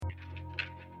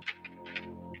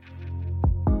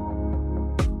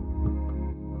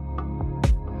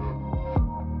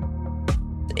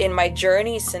in my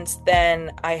journey since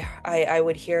then, I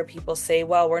would hear people say,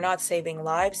 well, we're not saving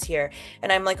lives here.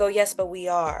 And I'm like, oh yes, but we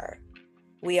are.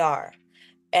 We are.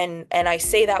 And I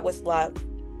say that with love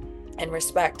and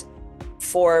respect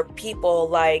for people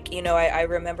like, I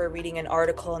remember reading an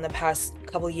article in the past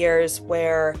couple years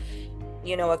where,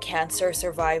 a cancer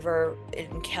survivor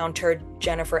encountered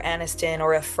Jennifer Aniston,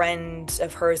 or a friend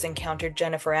of hers encountered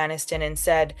Jennifer Aniston and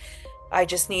said, I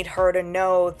just need her to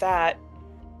know that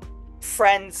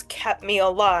friends kept me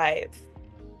alive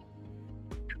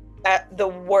at the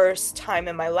worst time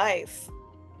in my life,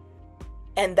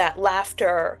 and that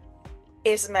laughter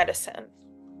is medicine.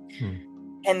 Hmm.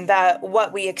 And that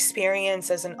what we experience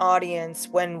as an audience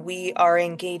when we are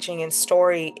engaging in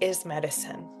story is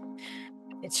medicine.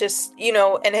 It's just,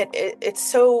 and it's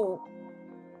so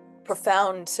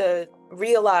profound to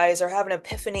realize or have an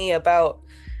epiphany about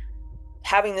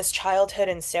having this childhood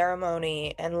in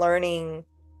ceremony and learning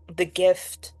the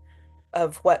gift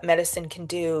of what medicine can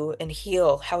do and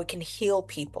heal, how it can heal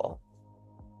people,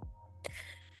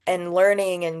 and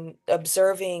learning and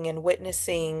observing and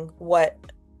witnessing what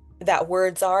that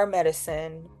words are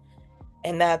medicine,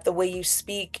 and that the way you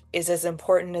speak is as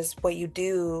important as what you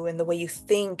do, and the way you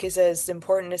think is as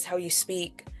important as how you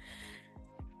speak.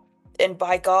 And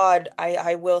by God,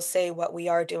 I will say what we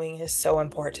are doing is so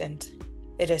important.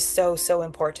 It is so, so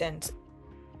important.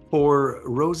 For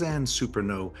Roseanne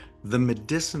Supernault, the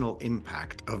medicinal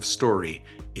impact of story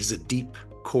is a deep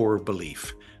core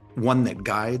belief, one that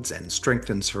guides and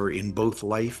strengthens her in both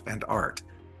life and art.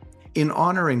 In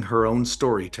honoring her own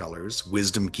storytellers,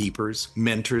 wisdom keepers,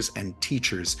 mentors, and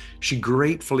teachers, she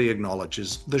gratefully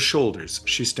acknowledges the shoulders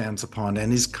she stands upon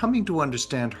and is coming to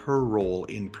understand her role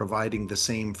in providing the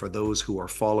same for those who are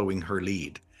following her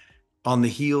lead. On the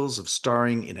heels of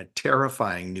starring in a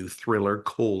terrifying new thriller,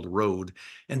 Cold Road,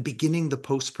 and beginning the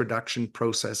post production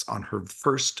process on her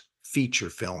first feature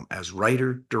film as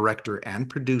writer, director, and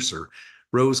producer,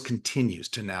 Rose continues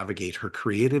to navigate her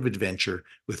creative adventure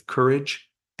with courage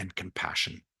and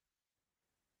compassion.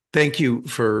 Thank you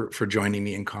for joining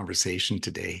me in conversation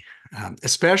today,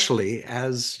 especially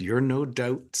as you're no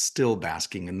doubt still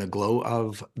basking in the glow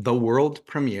of the world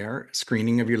premiere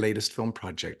screening of your latest film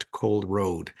project, Cold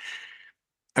Road.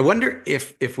 I wonder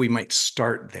if we might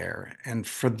start there. And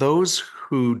for those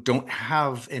who don't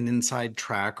have an inside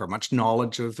track or much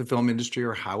knowledge of the film industry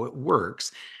or how it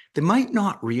works, they might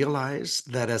not realize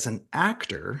that as an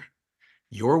actor,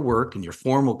 your work and your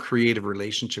formal creative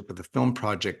relationship with the film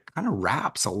project kind of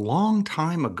wraps a long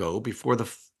time ago before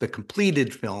the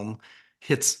completed film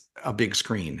hits a big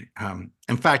screen.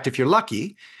 In fact, if you're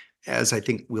lucky, as I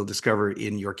think we'll discover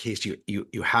in your case,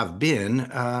 you have been,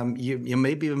 you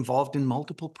may be involved in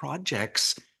multiple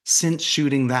projects since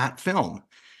shooting that film.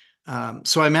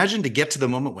 So I imagine to get to the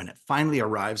moment when it finally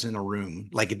arrives in a room,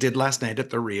 like it did last night at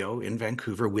the Rio in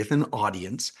Vancouver with an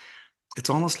audience, it's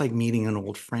almost like meeting an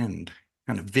old friend,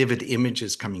 kind of vivid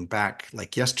images coming back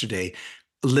like yesterday,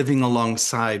 living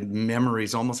alongside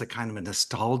memories, almost like kind of a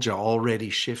nostalgia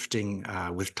already shifting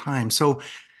with time. So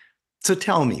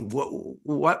tell me,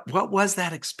 what was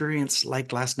that experience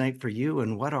like last night for you,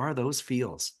 and what are those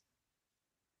feels?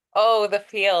 Oh, the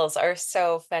feels are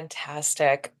so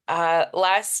fantastic.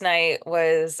 Last night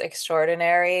was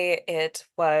extraordinary. It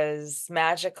was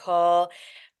magical.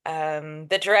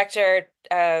 The director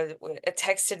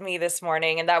texted me this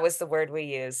morning, and that was the word we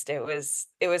used. It was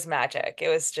magic. It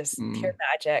was just pure Mm,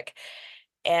 magic.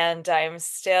 And I'm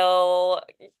still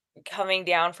coming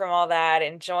down from all that,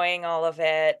 enjoying all of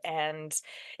it. And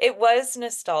it was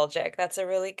nostalgic. That's a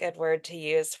really good word to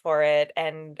use for it.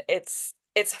 And it's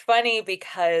funny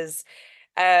because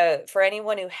for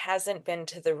anyone who hasn't been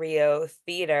to the Rio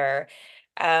Theater,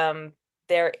 um,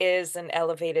 there is an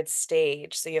elevated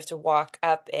stage, so you have to walk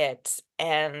up it.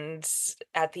 And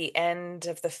at the end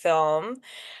of the film,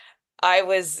 I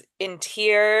was in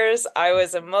tears, I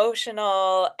was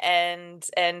emotional, and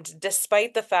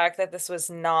despite the fact that this was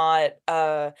not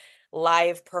a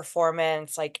live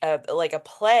performance like a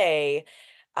play,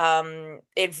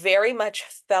 it very much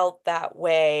felt that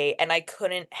way, and I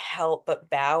couldn't help but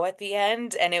bow at the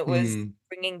end, and it was mm,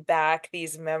 bringing back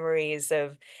these memories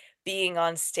of being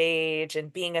on stage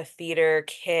and being a theater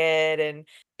kid. And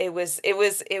it was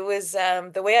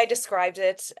the way I described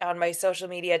it on my social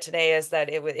media today is that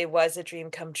it was a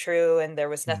dream come true, and there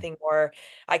was mm, nothing more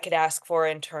I could ask for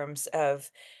in terms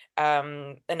of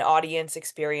an audience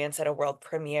experience at a world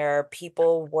premiere.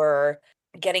 People were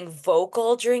getting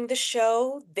vocal during the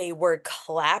show. They were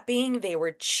clapping, they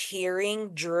were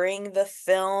cheering during the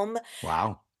film.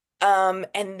 wow. And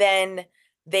then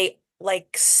they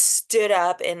like stood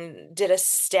up and did a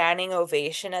standing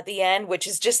ovation at the end, which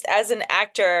is just as an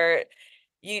actor,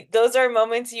 you those are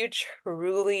moments you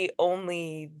truly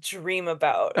only dream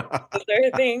about. Those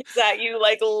are things that you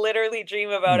like literally dream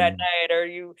about at Mm. night, or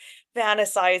you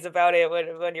fantasize about it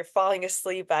when you're falling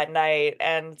asleep at night.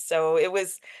 And so it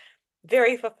was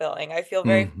very fulfilling. I feel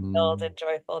very fulfilled Hmm. and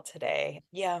joyful today.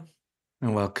 Yeah.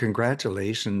 Well,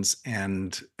 congratulations.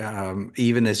 And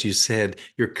even as you said,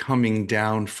 you're coming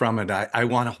down from it. I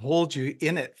want to hold you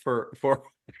in it for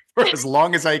as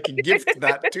long as I can gift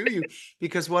that to you,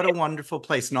 because what a wonderful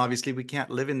place. And obviously, we can't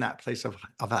live in that place of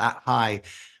that high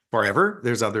forever.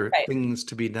 There's other Right. things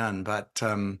to be done, but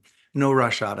no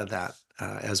rush out of that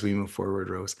as we move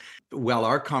forward, Rose. Well,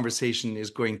 our conversation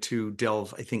is going to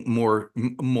delve, I think, more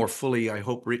fully, I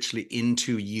hope, richly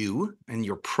into you and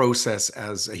your process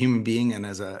as a human being and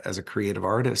as a creative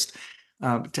artist.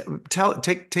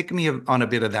 Take me on a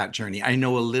bit of that journey. I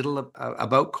know a little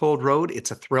about Cold Road.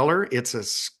 It's a thriller. It's a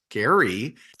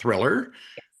scary thriller,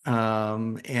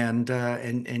 and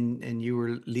you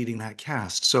were leading that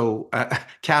cast. So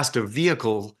cast of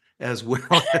vehicle as well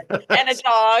And a as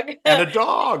dog. and a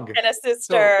dog. And a So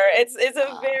sister. It's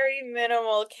a very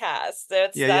minimal cast. yeah,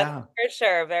 That's yeah, for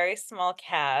sure. A very small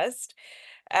cast.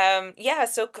 Yeah,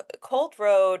 so Cold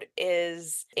Road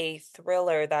is a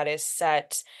thriller that is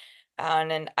set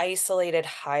on an isolated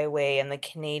highway in the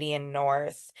Canadian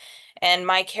North. And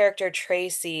my character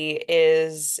Tracy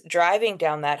is driving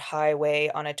down that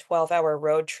highway on a 12-hour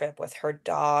road trip with her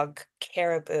dog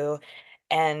Caribou.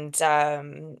 And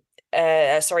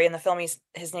sorry, in the film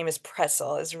his name is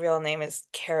Pretzel. His real name is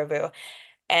Caribou.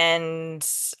 And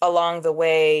along the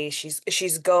way, she's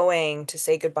going to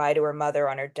say goodbye to her mother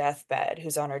on her deathbed,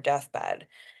 who's on her deathbed.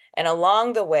 And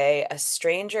along the way, a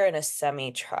stranger in a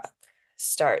semi truck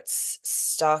starts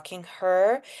stalking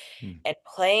her hmm. and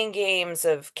playing games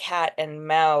of cat and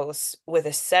mouse with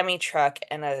a semi truck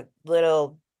and a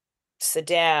little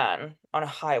sedan on a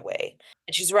highway.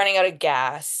 And she's running out of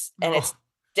gas, and it's Oh,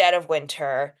 dead of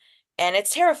winter, and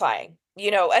it's terrifying,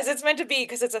 as it's meant to be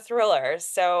because it's a thriller.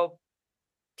 So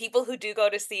people who do go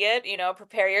to see it,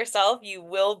 prepare yourself. You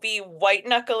will be white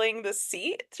knuckling the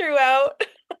seat throughout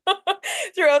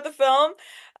throughout the film.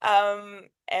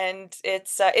 And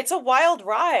it's a wild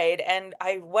ride. And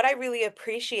what I really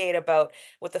appreciate about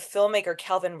what the filmmaker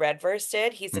Kelvin Redvers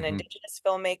did, he's an hmm. Indigenous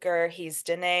filmmaker. He's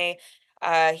Dene.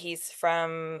 He's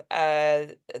from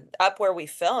up where we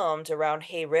filmed around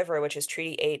Hay River, which is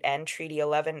Treaty 8 and Treaty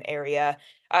 11 area.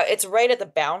 It's right at the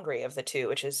boundary of the two,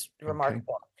 which is Okay.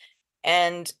 remarkable.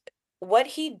 And what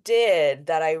he did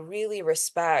that I really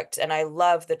respect, and I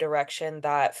love the direction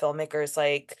that filmmakers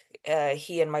like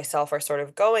he and myself are sort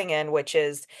of going in, which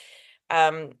is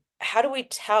how do we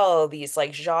tell these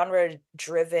like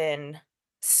genre-driven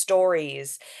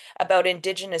stories about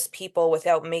Indigenous people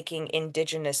without making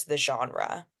Indigenous the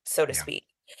genre, so to Yeah. speak?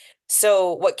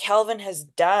 So what Kelvin has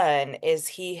done is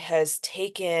he has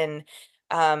taken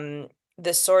um,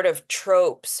 the sort of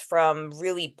tropes from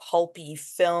really pulpy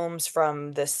films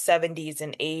from the 70s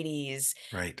and 80s,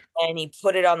 Right. and he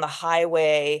put it on the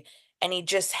highway, and he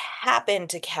just happened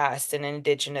to cast an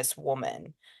Indigenous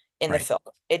woman in the Right. film.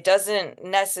 It doesn't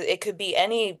necessarily, it could be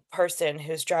any person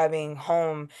who's driving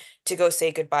home to go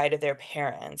say goodbye to their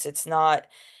parents. It's not,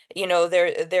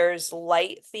 there's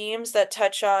light themes that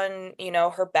touch on,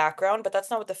 her background, but that's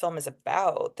not what the film is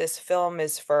about. This film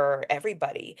is for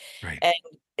everybody. Right. And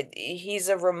he's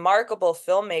a remarkable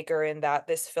filmmaker in that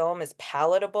this film is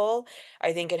palatable.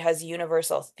 I think it has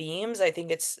universal themes. I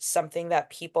think it's something that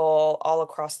people all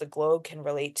across the globe can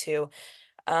relate to.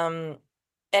 Um,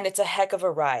 and it's a heck of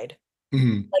a ride.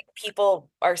 Mhm. Like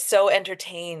people are so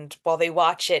entertained while they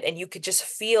watch it, and you could just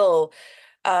feel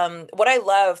what I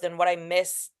loved and what I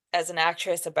miss as an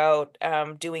actress about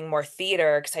doing more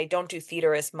theater, because I don't do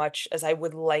theater as much as I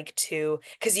would like to,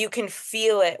 because you can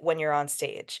feel it when you're on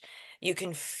stage. You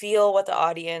can feel what the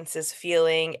audience is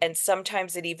feeling, and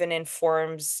sometimes it even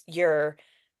informs your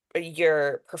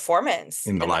performance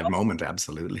In the in the live moment,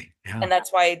 absolutely. Yeah. and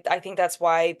I think that's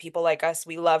why people like us,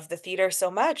 we love the theater so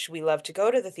much. We love to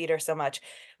go to the theater so much.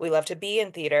 We love to be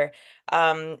in theater.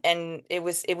 And it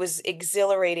was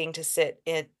exhilarating to sit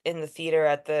in the theater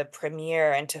at the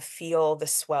premiere and to feel the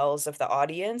swells of the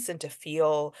audience and to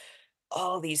feel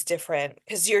all these different,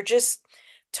 because you're just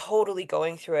totally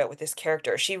going through it with this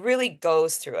character. She really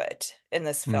goes through it in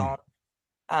this Mm. film.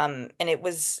 And it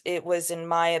was in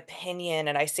my opinion,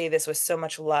 and I say this with so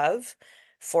much love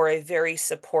for a very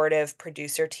supportive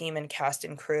producer team and cast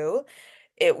and crew.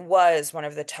 It was one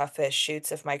of the toughest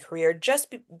shoots of my career,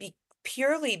 just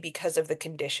purely because of the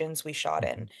conditions we shot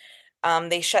in. Mhm.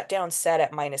 They shut down set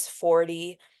at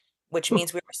 -40. which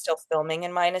means we were still filming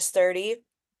in -30.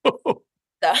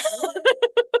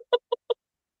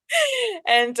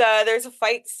 And there's a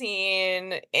fight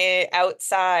scene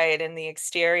outside in the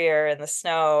exterior in the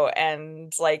snow.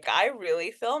 And like, I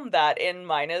really filmed that in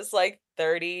minus like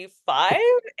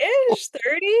 35-ish,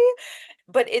 30.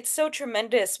 But it's so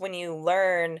tremendous when you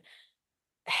learn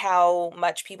how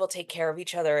much people take care of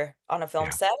each other on a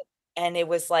film Yeah. set. And it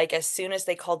was like as soon as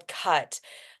they called cut,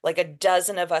 like a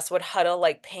dozen of us would huddle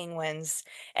like penguins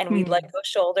and we'd like Mm. go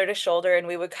shoulder to shoulder and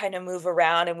we would kind of move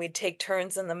around and we'd take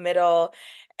turns in the middle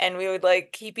and we would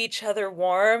like keep each other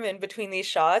warm in between these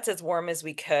shots, as warm as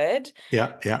we could.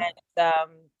 Yeah, yeah.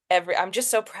 I'm just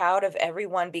so proud of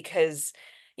everyone because,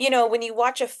 when you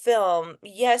watch a film,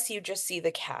 yes, you just see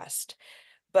the cast,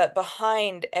 but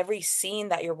behind every scene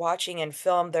that you're watching in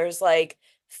film, there's like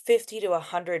 50 to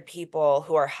 100 people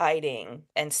who are hiding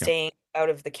and Yeah. staying out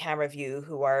of the camera view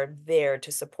who are there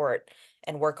to support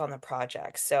and work on the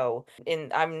project. So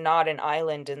I'm not an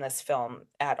island in this film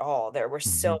at all. There were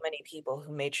Hmm. so many people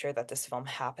who made sure that this film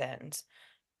happened.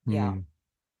 Yeah. Mm.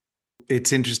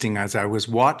 It's interesting as I was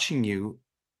watching you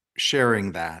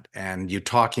sharing that and you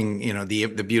talking,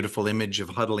 the beautiful image of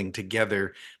huddling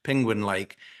together,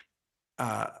 penguin-like.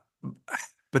 Uh,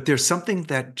 but there's something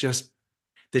that just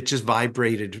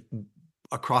vibrated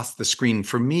across the screen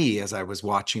for me as I was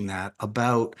watching that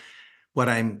about what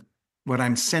I'm what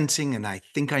I'm sensing, and I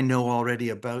think I know already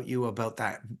about you, about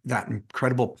that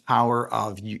incredible power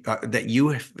of you that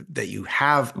you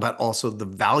have, but also the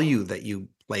value that you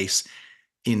place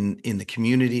in the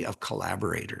community of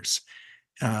collaborators.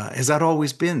 Has that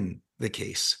always been the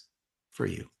case for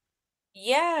you?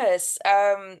 Yes.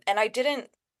 And I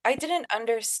didn't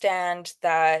understand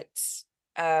that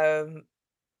um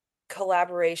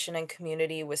collaboration and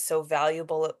community was so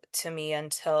valuable to me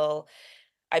until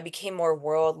I became more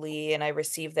worldly and I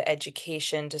received the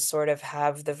education to sort of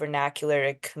have the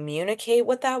vernacular to communicate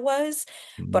what that was.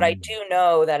 But I Mm. do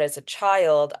know that as a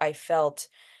child, I felt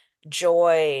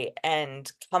joy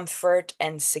and comfort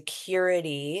and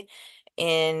security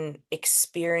in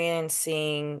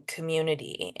experiencing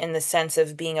community in the sense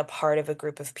of being a part of a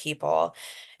group of people.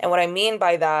 And what I mean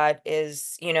by that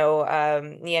is,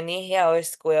 Nianihiao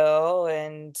Esquil,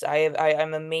 and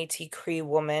I'm a Métis Cree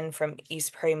woman from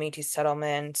East Prairie Métis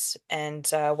Settlement and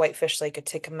Whitefish Lake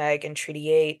Atikameg and Treaty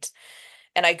 8.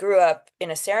 And I grew up in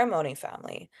a ceremony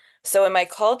family. So in my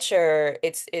culture,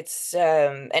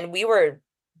 and we were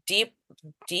deep,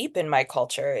 deep in my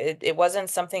culture. It wasn't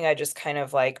something I just kind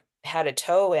of like had a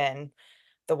toe in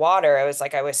the water. I was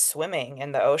like I was swimming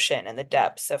in the ocean in the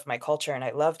depths of my culture, and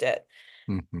I loved it.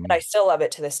 And I Mhm. still love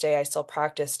it to this day. I still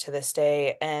practice to this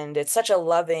day, and it's such a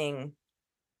loving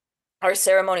our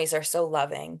ceremonies are so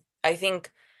loving. I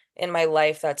think in my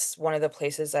life, that's one of the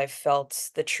places I've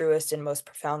felt the truest and most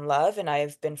profound love. And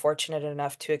I've been fortunate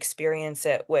enough to experience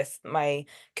it with my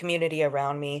community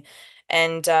around me.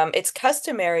 And it's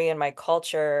customary in my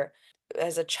culture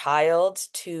as a child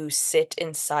to sit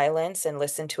in silence and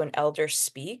listen to an elder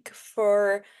speak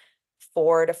for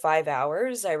 4 to 5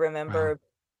 hours. I Wow. remember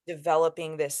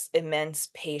developing this immense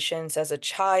patience as a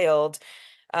child,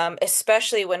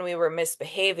 especially when we were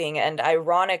misbehaving. And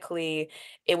ironically,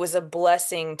 it was a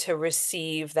blessing to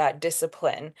receive that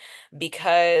discipline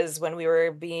because when we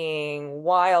were being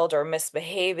wild or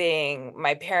misbehaving,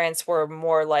 my parents were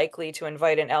more likely to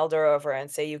invite an elder over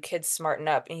and say, "You kids smarten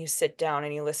up and you sit down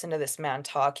and you listen to this man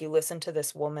talk, you listen to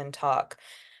this woman talk."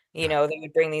 Yeah. They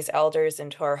would bring these elders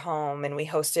into our home, and we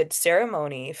hosted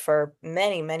ceremony for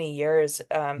many, many years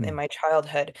in Mm. my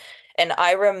childhood. And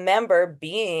I remember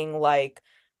being like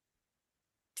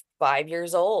 5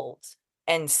 years old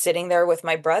and sitting there with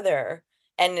my brother.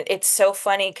 And it's so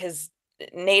funny because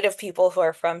Native people who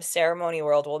are from ceremony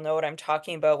world will know what I'm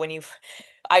talking about when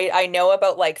I know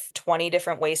about like 20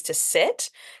 different ways to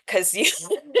sit because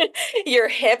your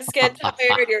hips get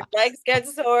tired, your legs get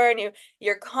sore, and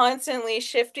you're constantly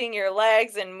shifting your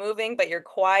legs and moving, but you're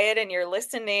quiet and you're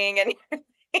listening and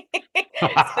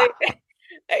so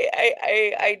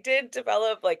I did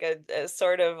develop like a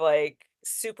sort of like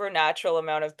supernatural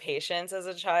amount of patience as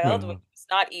a child, which Well, was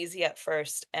not easy at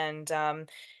first. And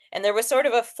there was sort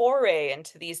of a foray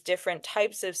into these different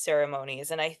types of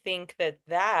ceremonies. And I think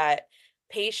that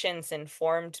patience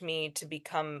informed me to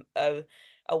become a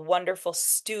wonderful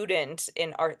student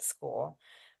in art school,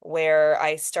 where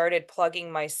I started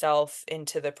plugging myself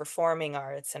into the performing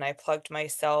arts and I plugged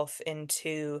myself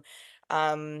into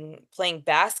playing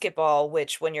basketball,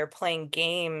 which when you're playing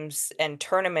games and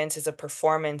tournaments is a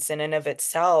performance in and of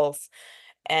itself.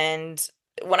 And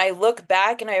when I look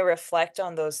back and I reflect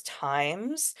on those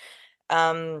times,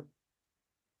 um,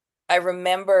 I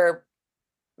remember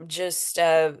just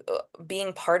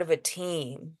being part of a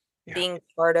team, Yeah. being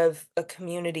part of a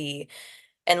community,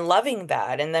 and loving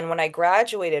that. And then when I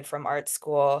graduated from art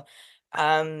school,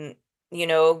 um,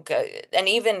 and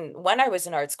even when I was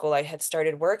in art school, I had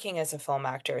started working as a film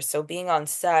actor. So being on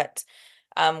set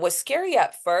was scary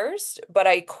at first, but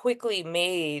I quickly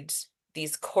made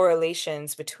these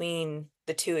correlations between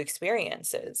the two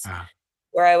experiences Uh,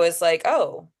 where I was like,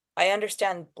 oh, I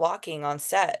understand blocking on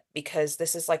set because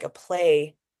this is like a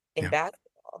play in yeah.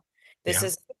 basketball. This Yeah.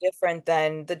 is different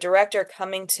than the director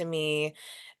coming to me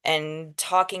and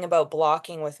talking about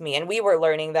blocking with me. And we were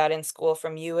learning that in school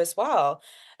from you as well.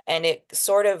 And it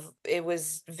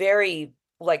was very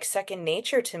like second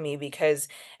nature to me because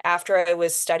after I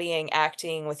was studying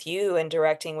acting with you and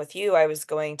directing with you, I was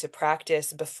going to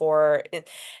practice before.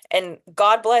 And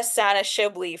God bless Santa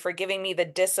Shibley for giving me the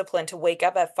discipline to wake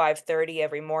up at 5:30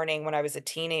 every morning when I was a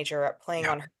teenager playing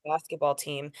Yeah. on her basketball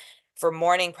team for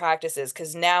morning practices.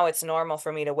 Because now it's normal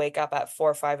for me to wake up at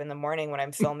 4 or 5 in the morning when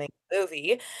I'm filming a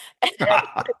movie.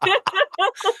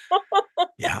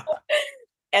 Yeah.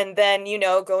 And then,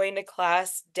 going to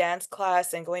class, dance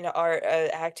class, and going to art,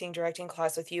 acting, directing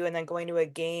class with you, and then going to a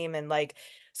game. And like,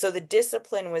 so the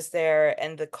discipline was there,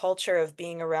 and the culture of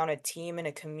being around a team and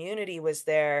a community was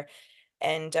there.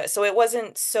 And so it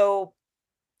wasn't so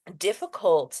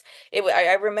difficult.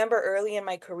 I remember early in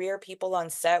my career, people on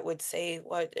set would say,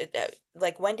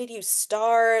 like, when did you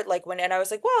start? Like, when, and I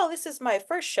was like, well, this is my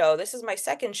first show. This is my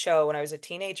second show when I was a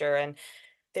teenager. And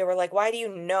they were like, why do you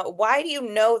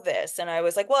know this? And I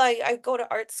was like, well, I go to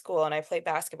art school and I play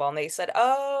basketball. And they said,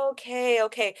 oh, okay,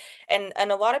 okay. And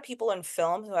a lot of people in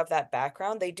film who have that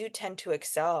background, they do tend to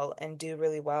excel and do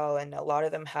really well. And a lot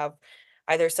of them have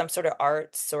either some sort of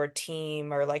arts or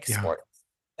team or like Yeah. sports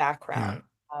background.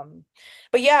 Yeah. Um,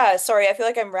 but yeah, sorry, I feel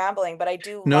like I'm rambling, but I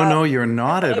do No, love no, you're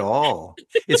not at all.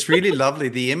 It's really lovely.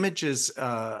 The images,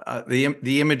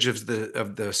 the image of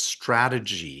the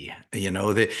strategy.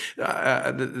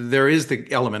 There is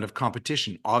the element of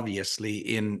competition, obviously,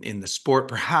 in the sport,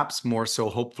 perhaps more so,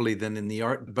 hopefully, than in the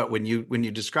art. But when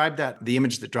you described that, the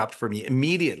image that dropped for me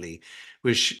immediately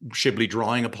was Shibley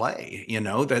drawing a play.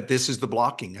 That this is the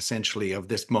blocking essentially of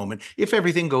this moment. If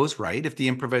everything goes right, if the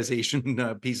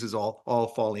improvisation pieces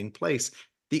all fall in place.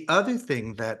 The other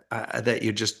thing that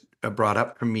you just brought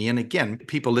up for me, and again,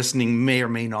 people listening may or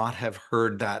may not have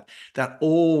heard that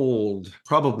old,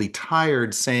 probably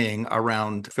tired saying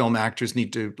around film actors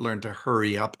need to learn to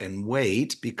hurry up and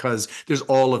wait because there's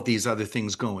all of these other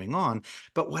things going on.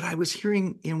 But what I was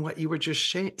hearing in what you were just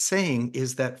saying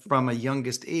is that from a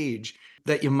youngest age,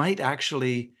 that you might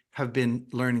actually have been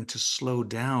learning to slow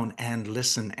down and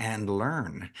listen and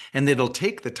learn, and it'll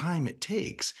take the time it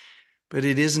takes, but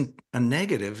it isn't a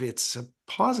negative, it's a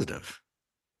positive.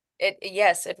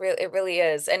 Yes, it really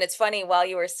is. And it's funny, while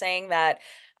you were saying that,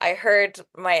 I heard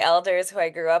my elders who I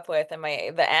grew up with and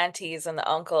the aunties and the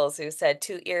uncles who said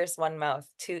 2 ears, 1 mouth,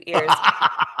 2 ears.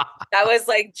 That was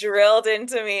like drilled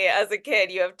into me as a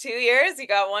kid. You have 2 ears, you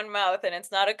got 1 mouth, and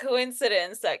it's not a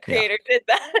coincidence that Yeah. creator did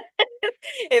that.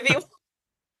 If he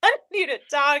wanted you to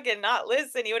talk and not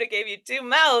listen, he would have gave you 2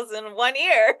 mouths and 1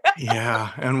 ear.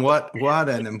 Yeah, and what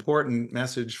an important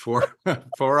message for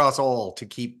for us all to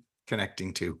keep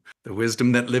connecting to. The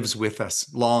wisdom that lives with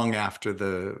us long after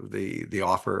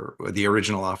the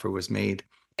original offer was made.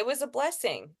 It was a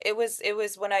blessing. It was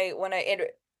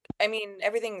I mean,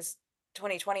 everything's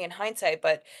 2020 in hindsight,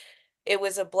 but it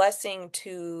was a blessing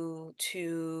to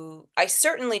I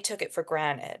certainly took it for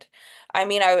granted. I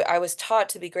mean, I was taught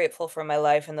to be grateful for my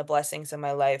life and the blessings in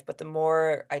my life, but the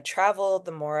more I traveled,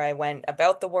 the more I went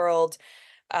about the world,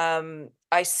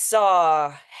 I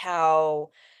saw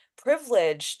how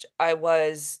privileged I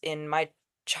was in my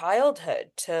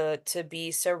childhood to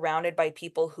be surrounded by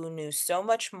people who knew so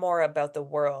much more about the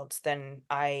world than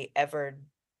I ever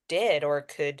did or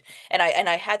could, and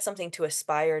I had something to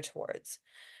aspire towards.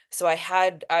 So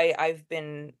I've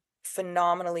been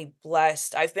phenomenally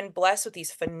blessed. I've been blessed with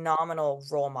these phenomenal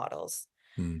role models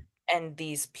Hmm. and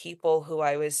these people who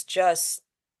I was just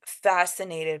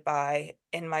fascinated by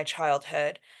in my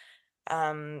childhood.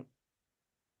 Um,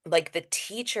 like the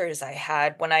teachers I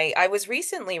had when I was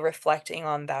recently reflecting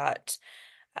on that.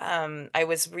 I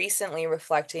was recently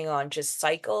reflecting on just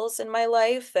cycles in my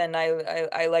life, and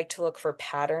I like to look for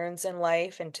patterns in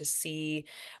life and to see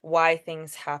why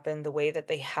things happen the way that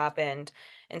they happened.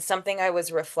 And something I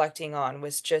was reflecting on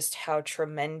was just how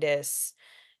tremendous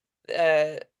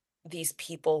uh, these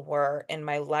people were in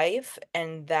my life,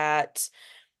 and that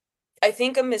I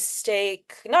think not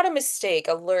a mistake,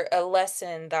 a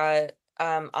lesson that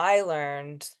I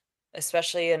learned.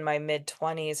 especially in my mid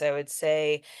 20s, I would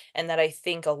say, and that I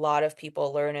think a lot of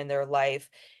people learn in their life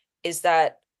is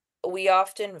that we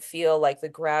often feel like the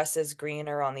grass is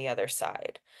greener on the other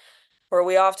side, or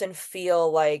we often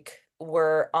feel like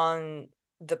we're on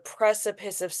the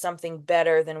precipice of something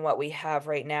better than what we have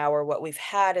right now or what we've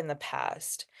had in the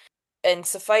past. And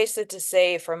suffice it to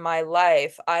say, from my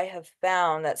life, I have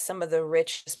found that some of the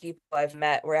richest people I've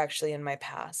met were actually in my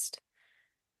past.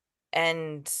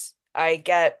 And I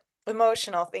get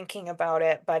emotional thinking about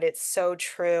it, but it's so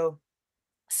true.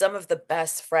 Some of the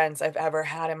best friends I've ever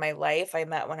had in my life, I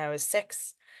met when I was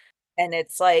 6. And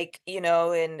it's like,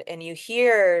 and you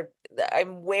hear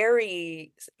I'm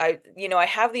wary. I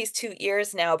have these 2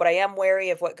 ears now, but I am wary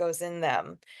of what goes in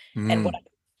them and Mm,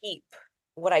 keep,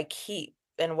 what I keep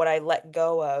and what I let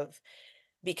go of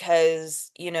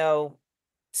because,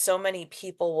 so many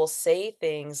people will say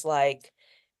things like,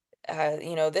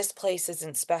 this place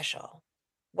isn't special.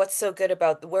 What's so good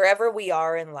about wherever we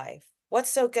are in life? What's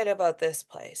so good about this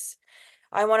place?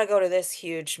 I want to go to this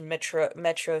huge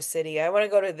metro city. I want to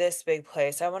go to this big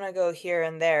place. I want to go here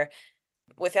and there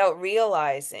without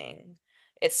realizing.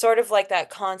 It's sort of like that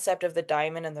concept of the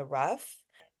diamond in the rough.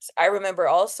 I remember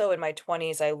also in my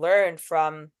 20s, I learned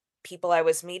from people I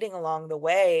was meeting along the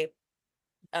way,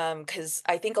 because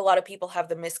I think a lot of people have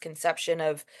the misconception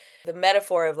of the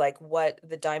metaphor of like what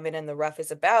the diamond in the rough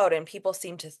is about, and people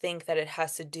seem to think that it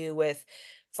has to do with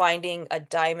finding a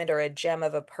diamond or a gem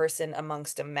of a person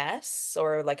amongst a mess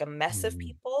or like a mess of mm,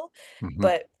 people. mhm,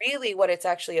 But really, what it's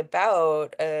actually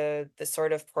about, the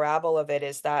sort of parable of it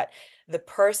is that the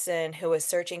person who was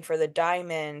searching for the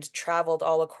diamond traveled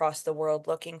all across the world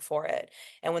looking for it.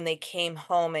 And when they came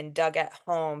home and dug at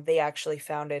home, they actually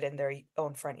found it in their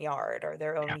own front yard or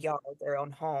their yeah. own yard, their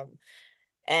own home.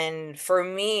 And for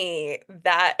me,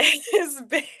 that has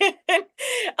been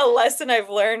a lesson I've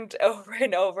learned over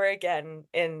and over again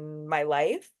in my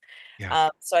life. Yeah.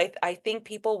 So I think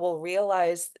people will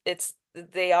realize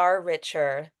they are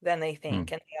richer than they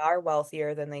think Mm. and they are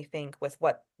wealthier than they think with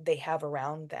what they have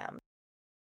around them.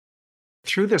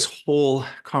 Through this whole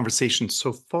conversation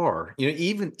so far,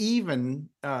 even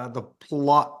the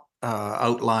plot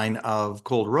outline of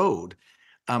Cold Road,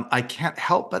 I can't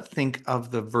help but think of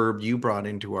the verb you brought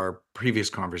into our previous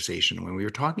conversation when we were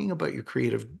talking about your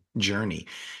creative journey.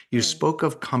 You Hmm. spoke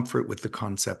of comfort with the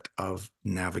concept of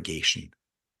navigation.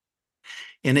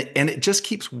 And it just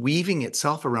keeps weaving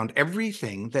itself around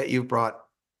everything that you brought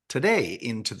today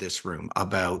into this room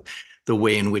about the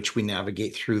way in which we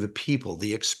navigate through the people,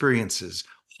 the experiences,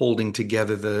 holding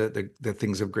together the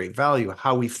things of great value,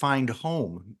 how we find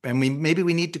home. And maybe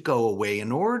we need to go away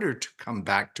in order to come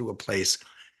back to a place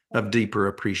of deeper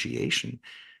appreciation.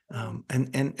 Hmm.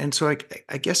 And so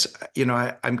I guess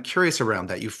I'm curious around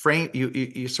that.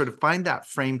 You sort of find that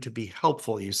frame to be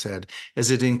helpful. You said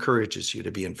as it encourages you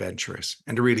to be adventurous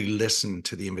and to really listen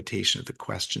to the invitation of the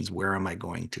questions: Where am I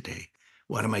going today?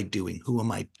 What am I doing? Who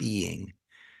am I being?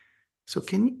 So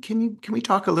can we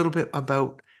talk a little bit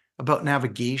about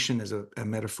navigation as a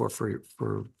metaphor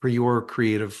for your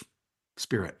creative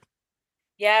spirit?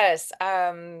 Yes.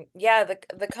 Yeah,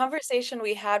 the conversation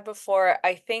we had before,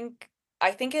 I think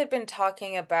it had been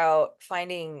talking about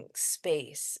finding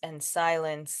space and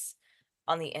silence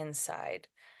on the inside.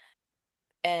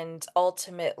 And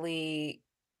ultimately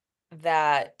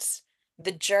that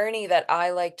the journey that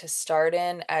I like to start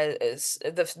in as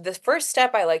the first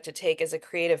step I like to take as a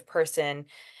creative person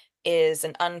is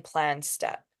an unplanned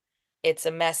step. It's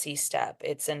a messy step.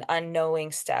 It's an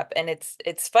unknowing step. And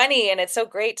it's funny and it's so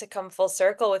great to come full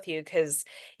circle with you because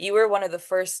you were one of the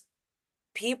first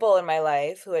people in my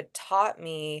life who had taught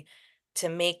me to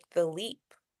make the leap,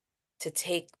 to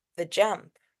take the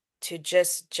jump, to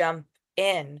just jump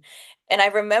in. And I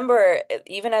remember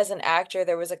even as an actor,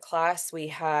 there was a class we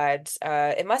had,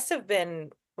 it must have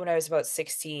been when I was about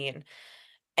 16,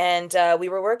 and we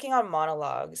were working on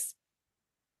monologues.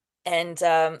 And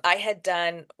I had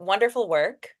done wonderful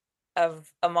work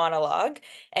of a monologue,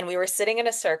 and we were sitting in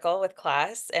a circle with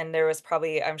class, and there was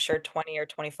probably, I'm sure, 20 or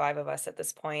 25 of us at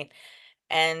this point.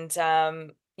 And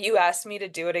you asked me to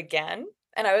do it again,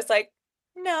 and I was like,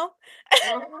 no.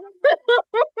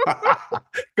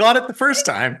 Got it the first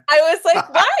time. I was like,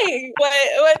 "Why?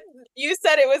 What you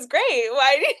said it was great.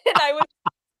 Why?" And I was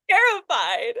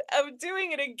terrified of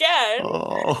doing it again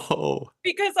Oh.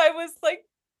 because I was like,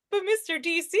 "But Mr.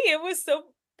 DC, it was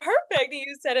so perfect."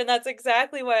 You said, "And that's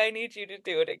exactly why I need you to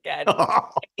do it again.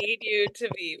 I need you to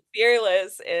be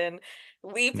fearless in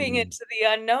leaping Mm, into the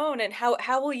unknown. And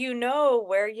how will you know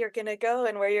where you're gonna go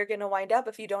and where you're gonna wind up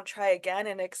if you don't try again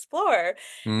and explore? And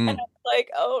mm, I'm like,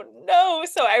 oh no.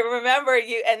 So I remember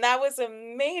you, and that was a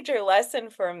major lesson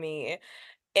for me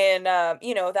in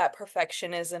that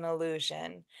perfection is an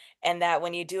illusion, and that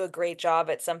when you do a great job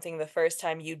at something the first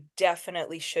time, you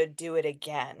definitely should do it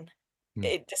again.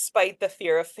 mm, Despite the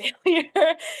fear of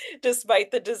failure,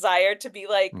 despite the desire to be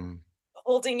like mm.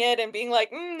 holding it and being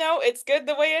like, no, it's good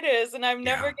the way it is, and I'm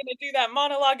never Yeah. gonna do that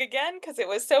monologue again because it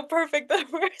was so perfect the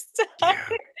first time.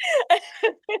 Yeah.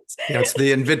 Yeah, it's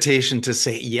the invitation to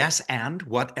say yes, and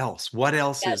what else? What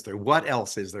else Yes, is there? What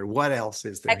else is there? What else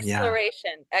is there? Yeah.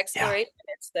 exploration, Yeah. exploration.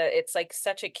 It's like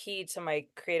such a key to my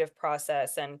creative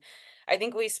process, and I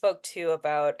think we spoke too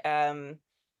about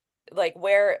like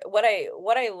where what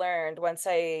I learned once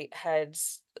I had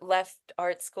left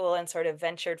art school and sort of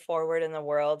ventured forward in the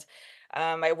world.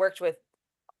 I worked with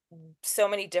so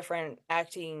many different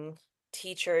acting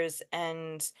teachers,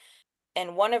 and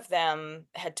one of them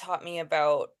had taught me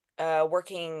about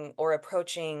working or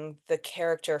approaching the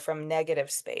character from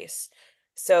negative space.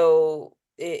 So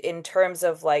in terms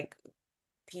of like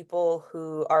people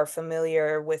who are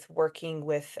familiar with working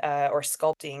with or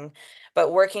sculpting,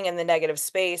 but working in the negative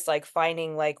space, like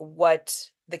finding like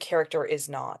what the character is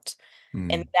not.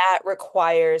 And Mm, that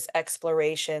requires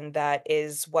exploration. That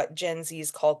is what Gen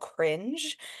Zs call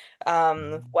cringe,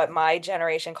 mm, what my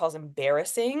generation calls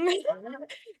embarrassing,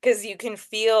 because you can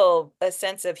feel a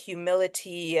sense of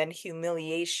humility and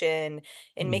humiliation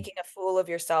in mm, making a fool of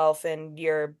yourself in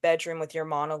your bedroom with your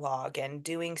monologue and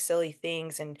doing silly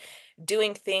things and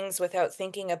doing things without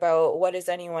thinking about what is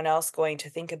anyone else going to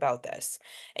think about this.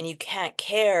 And you can't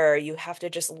care. You have to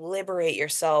just liberate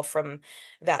yourself from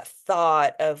that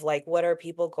thought of like, what are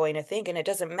people going to think? And it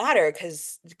doesn't matter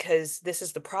because this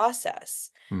is the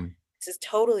process. mm, This is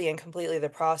totally and completely the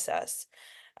process.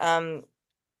 Um,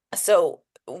 so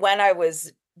when I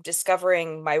was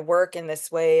discovering my work in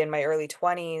this way in my early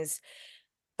 20s,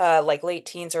 like late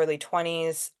teens, early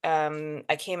 20s,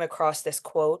 I came across this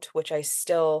quote, which I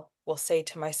still will say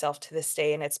to myself to this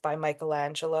day, and it's by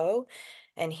Michelangelo.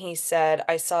 And he said,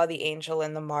 I saw the angel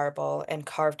in the marble and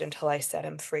carved until I set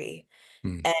him free.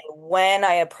 mm, And when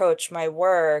I approach my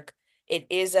work, it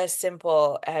is as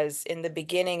simple as in the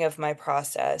beginning of my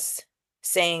process,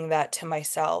 saying that to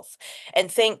myself.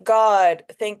 And thank God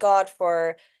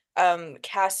for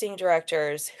casting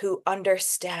directors who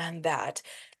understand that.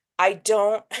 I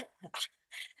don't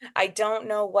I don't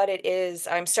know what it is.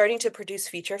 I'm starting to produce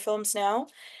feature films now,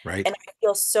 right. and I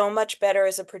feel so much better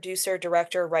as a producer,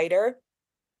 director, writer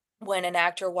when an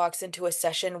actor walks into a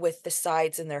session with the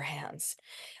sides in their hands.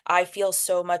 I feel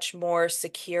so much more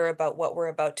secure about what we're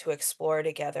about to explore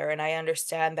together. And I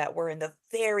understand that we're in the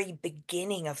very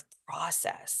beginning of the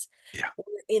process. Yeah.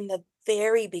 We're in the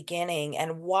very beginning.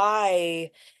 And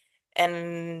why?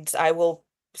 And I will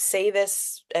say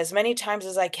this as many times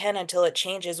as I can until it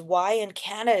changes. Why in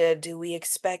Canada do we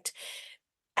expect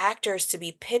actors to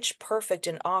be pitch perfect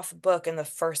and off book in the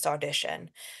first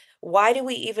audition? Why do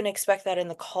we even expect that in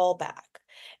the callback?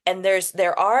 And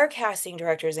there are casting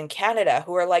directors in Canada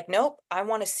who are like, nope, I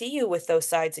want to see you with those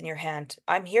sides in your hand.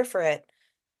 I'm here for it.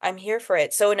 I'm here for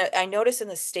it. So I notice in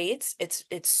the States, it's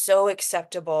so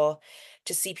acceptable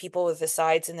to see people with the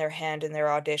sides in their hand in their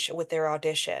audition with their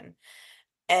audition.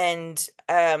 And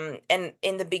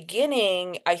in the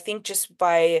beginning, I think just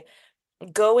by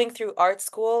going through art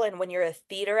school, and when you're a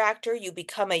theater actor, you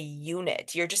become a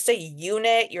unit. You're just a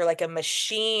unit. You're like a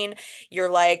machine. You're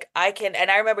like,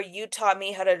 and I remember you taught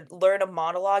me how to learn a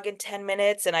monologue in 10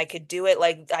 minutes, and I could do it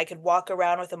like I could walk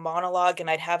around with a monologue and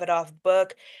I'd have it off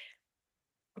book.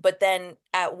 But then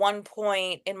at one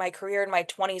point in my career in my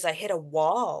 20s, I hit a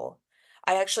wall.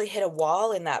 I actually hit a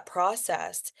wall in that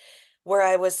process where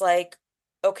I was like,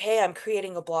 okay, I'm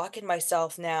creating a block in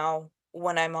myself now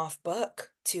when I'm off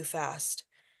book too fast.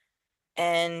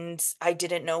 And I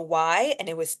didn't know why, and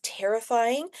it was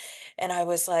terrifying. And I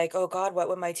was like, oh God, what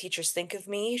would my teachers think of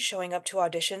me showing up to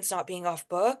auditions, not being off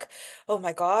book? Oh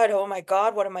my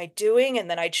God, what am I doing? And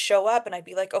then I'd show up and I'd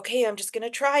be like, okay, I'm just gonna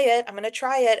try it. I'm gonna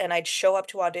try it. And I'd show up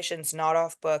to auditions not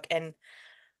off book. And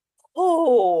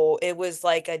oh, it was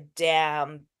like a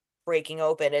dam breaking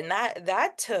open. And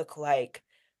that took like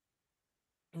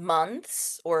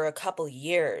months or a couple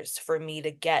years for me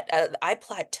to get. I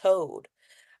plateaued.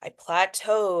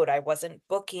 I wasn't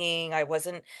booking. I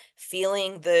wasn't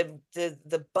feeling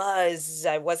the buzz.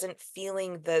 I wasn't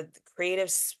feeling the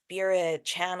creative spirit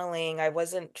channeling. I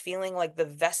wasn't feeling like the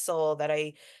vessel that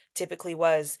I typically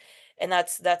was. And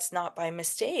that's not by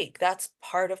mistake. That's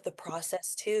part of the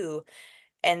process too.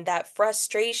 and that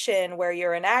frustration where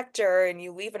you're an actor and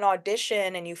you leave an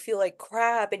audition and you feel like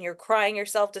crap and you're crying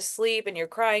yourself to sleep and you're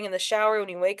crying in the shower when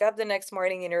you wake up the next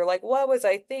morning and you're like, what was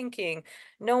I thinking?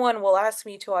 No one will ask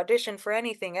me to audition for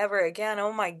anything ever again.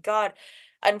 Oh my God.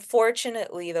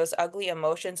 Unfortunately, those ugly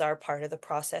emotions are part of the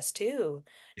process too,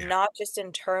 Yeah. not just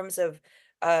in terms of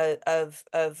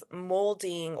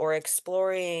molding or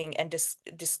exploring and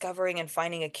discovering and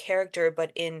finding a character,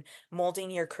 but in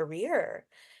molding your career,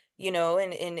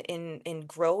 in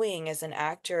growing as an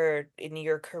actor in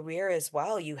your career as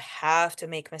well. You have to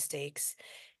make mistakes.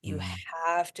 You Mm.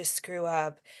 have to screw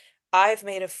up. I've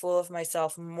made a fool of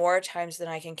myself more times than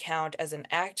I can count as an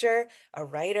actor, a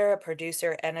writer, a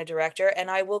producer, and a director,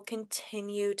 and I will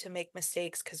continue to make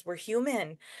mistakes because we're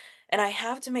human, and I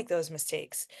have to make those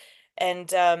mistakes.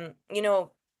 And a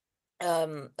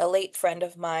late friend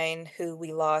of mine who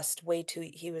we lost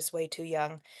he was way too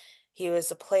young. He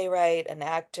was a playwright, an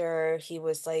actor. He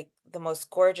was like the most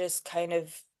gorgeous kind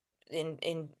of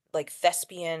in like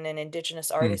thespian and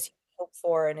indigenous Mm. artist you could hope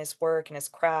for in his work and his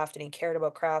craft, and he cared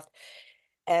about craft.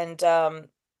 And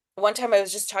one time I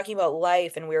was just talking about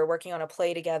life, and we were working on a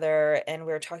play together, and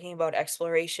we were talking about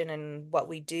exploration and what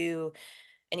we do,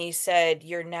 and he said,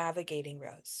 "You're navigating,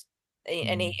 Rose."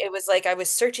 Mm. It was like I was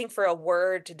searching for a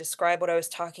word to describe what I was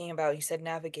talking about. He said,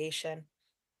 "Navigation."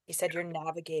 He said, "You're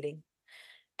navigating."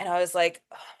 And I was like,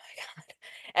 "Oh my God."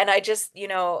 And I just,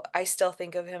 I still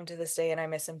think of him to this day and I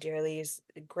miss him dearly. He's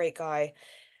a great guy.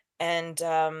 And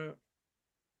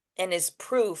his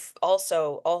proof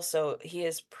also he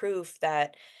is proof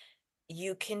that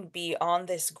you can be on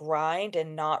this grind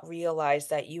and not realize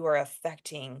that you are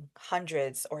affecting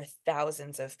hundreds or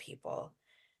thousands of people.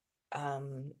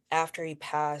 After he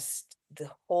passed,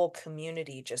 the whole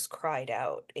community just cried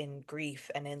out in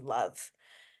grief and in love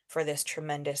for this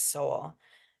tremendous soul.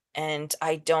 And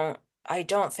I don't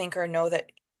think or know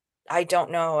that I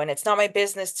don't know, and it's not my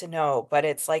business to know, but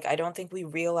it's like I don't think we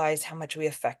realize how much we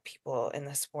affect people in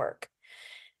this work.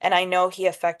 And I know he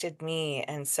affected me,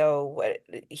 and so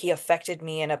he affected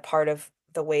me in a part of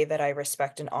the way that I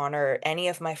respect and honor any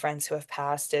of my friends who have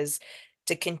passed is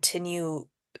to continue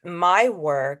my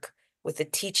work with the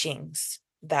teachings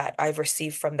that I've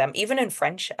received from them, even in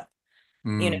friendship,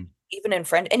 you know, Mm. even in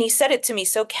friend. And he said it to me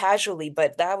so casually,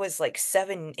 but that was like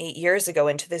 7, 8 years ago.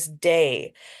 And to this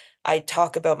day, I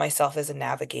talk about myself as a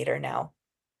navigator now.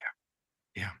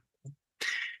 Yeah.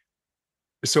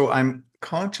 So I'm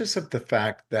conscious of the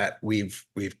fact that we've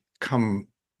come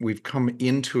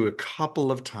into a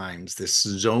couple of times this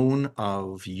zone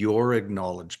of your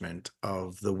acknowledgement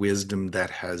of the wisdom that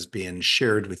has been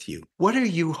shared with you. What are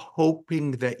you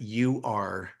hoping that you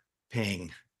are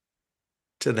paying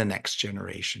to the next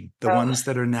generation, the Oh, ones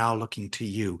that are now looking to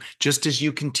you, just as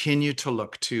you continue to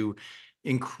look to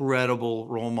incredible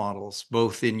role models,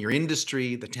 both in your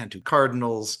industry, the Tantu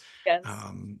Cardinals, yes.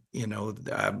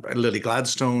 Lily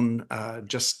Gladstone,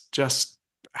 just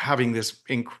having this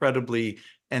incredibly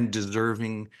and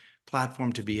deserving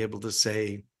platform to be able to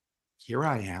say, here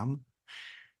I am.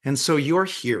 And so you're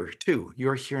here too.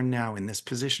 You're here now in this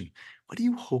position. What are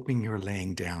you hoping you're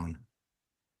laying down?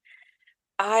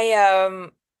 I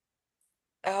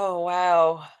oh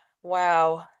wow.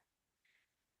 Wow.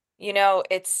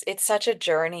 It's such a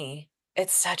journey.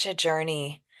 It's such a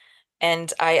journey.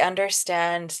 And I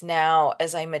understand now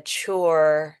as I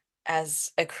mature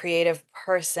as a creative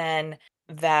person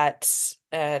that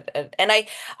and I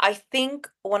think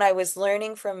when I was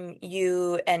learning from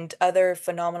you and other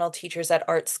phenomenal teachers at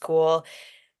art school,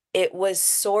 it was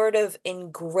sort of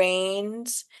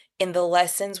ingrained in the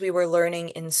lessons we were learning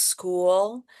in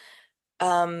school,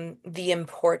 the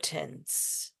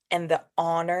importance and the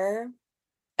honor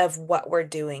of what we're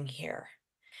doing here.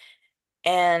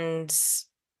 And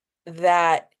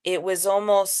that it was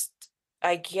almost,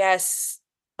 I guess,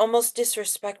 almost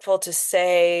disrespectful to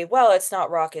say, well, it's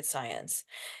not rocket science.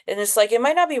 And it's like, it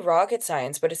might not be rocket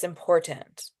science, but it's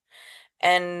important.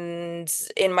 And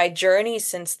in my journey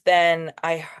since then,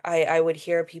 I would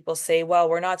hear people say, well,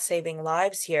 we're not saving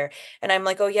lives here. And I'm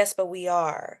like, oh, yes, but we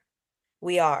are.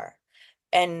 We are.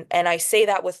 And I say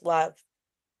that with love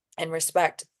and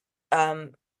respect,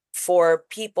 um, for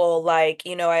people like,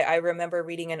 I remember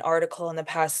reading an article in the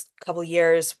past couple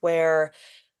years where,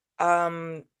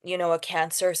 a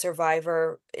cancer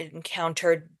survivor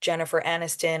encountered Jennifer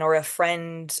Aniston, or a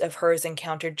friend of hers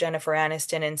encountered Jennifer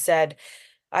Aniston and said,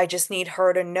 I just need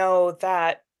her to know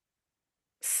that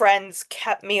friends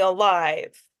kept me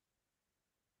alive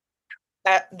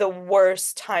at the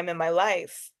worst time in my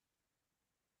life,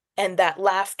 and that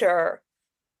laughter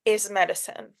is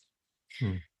medicine.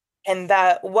 Hmm. and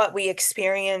that what we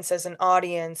experience as an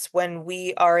audience when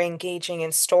we are engaging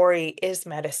in story is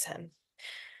medicine.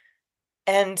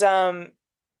 And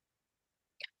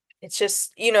it's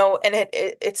just, and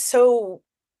it's so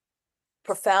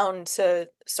profound to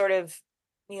sort of,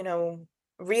 you know,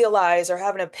 realize or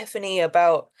have an epiphany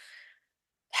about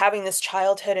having this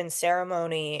childhood and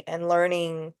ceremony and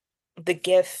learning the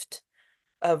gift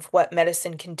of what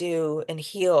medicine can do and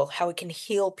heal, how it can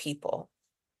heal people,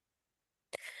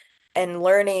 and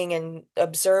learning and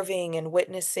observing and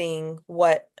witnessing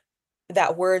what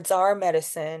that words are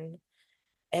medicine,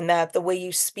 and that the way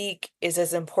you speak is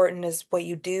as important as what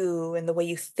you do, and the way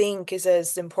you think is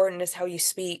as important as how you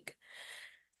speak.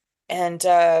 And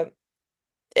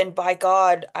and by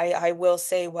God, I will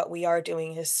say what we are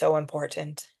doing is so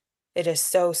important. It is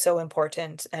so, so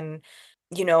important. And,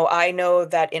 I know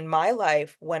that in my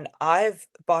life, when I've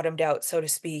bottomed out, so to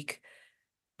speak,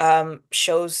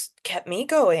 shows kept me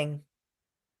going.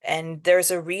 And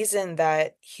there's a reason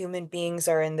that human beings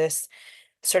are in this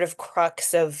sort of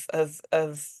crux of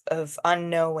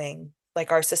unknowing.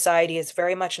 Like our society is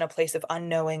very much in a place of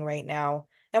unknowing right now,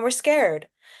 and we're scared.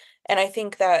 And I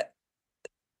think that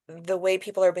the way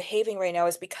people are behaving right now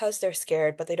is because they're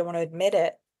scared, but they don't want to admit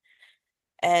it.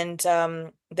 And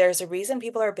there's a reason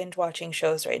people are binge watching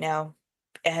shows right now.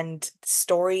 And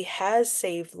story has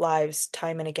saved lives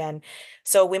time and again.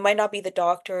 So we might not be the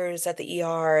doctors at the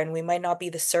ER, and we might not be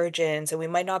the surgeons, and we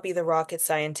might not be the rocket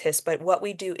scientists, but what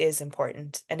we do is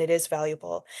important and it is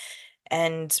valuable.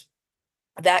 And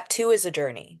that too is a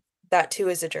journey. That too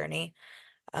is a journey.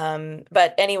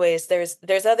 But anyways,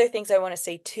 there's other things I want to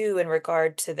say too in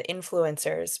regard to the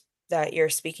influencers that you're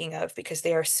speaking of, because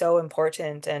they are so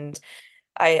important. And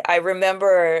I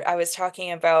remember I was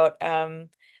talking about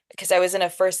because I was in a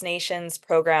First Nations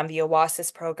program, the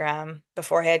Oasis program,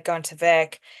 before I had gone to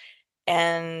Vic,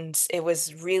 and it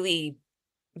was really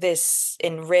this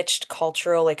enriched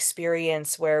cultural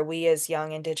experience where we as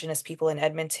young Indigenous people in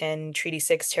Edmonton, Treaty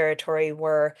 6 territory,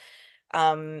 were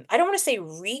I don't want to say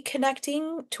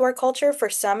reconnecting to our culture. For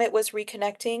some, it was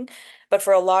reconnecting, but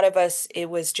for a lot of us, it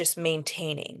was just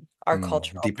maintaining our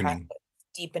cultural Deepening. practice,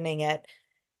 deepening it.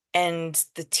 And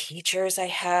the teachers I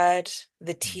had,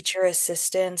 the teacher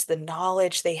assistants, the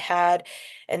knowledge they had,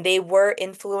 and they were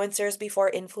influencers before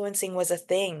influencing was a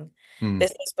thing. Mm.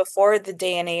 This was before the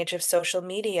day and age of social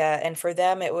media. And for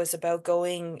them, it was about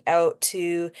going out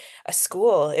to a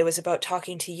school. It was about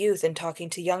talking to youth and talking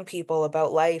to young people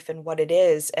about life and what it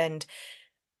is. And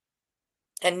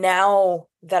now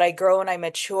that I grow and I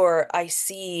mature, I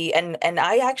see, and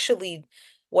I actually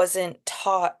wasn't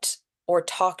taught or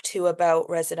talked to about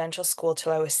residential school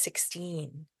till I was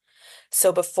 16.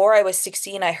 So before I was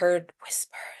 16, I heard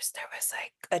whispers. There was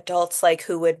like adults like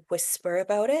who would whisper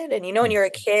about it. And when Mm. you're a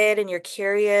kid and you're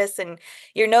curious and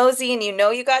you're nosy and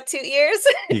you got 2 ears.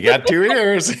 You got 2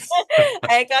 ears.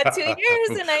 I got 2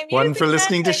 ears and I'm One for using that.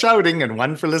 listening to shouting and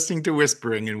one for listening to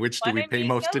whispering. And which do One, we I'm pay being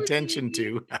most attention nosy,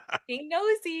 to? being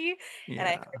nosy. And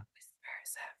I Yeah. heard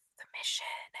whispers of the mission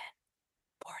and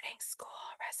boarding school,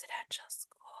 residential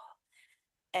school.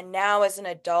 And now as an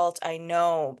adult, I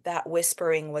know that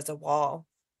whispering was a wall.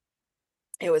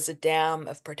 It was a dam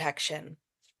of protection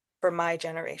for my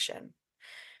generation.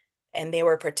 And they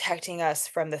were protecting us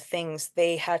from the things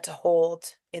they had to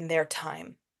hold in their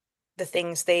time, the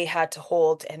things they had to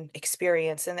hold and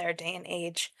experience in their day and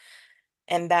age.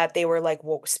 And that they were like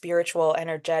spiritual,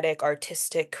 energetic,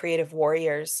 artistic, creative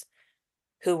warriors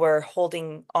who were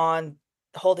holding down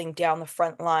the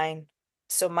front line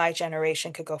so my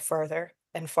generation could go further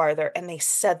and farther. And they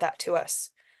said that to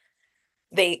us.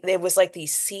 It was like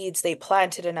these seeds they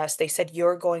planted in us. They said,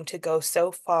 you're going to go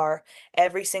so far.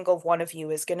 Every single one of you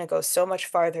is going to go so much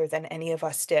farther than any of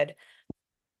us did.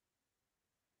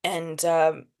 And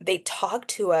they talked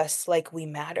to us like we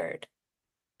mattered.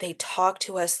 They talked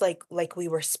to us like we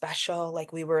were special,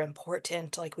 like we were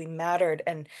important, like we mattered.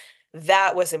 And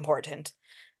that was important.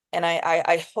 And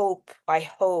I hope,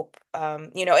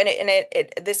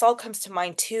 this all comes to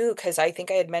mind too, because I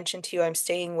think I had mentioned to you, I'm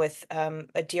staying with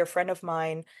a dear friend of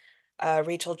mine,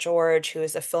 Rachel George, who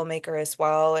is a filmmaker as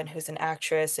well, and who's an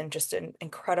actress and just an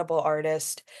incredible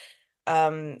artist.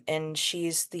 And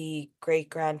she's the great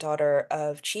granddaughter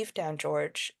of Chief Dan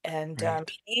George, and Right.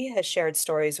 she has shared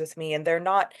stories with me, and they're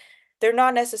not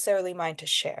necessarily mine to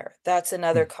share. That's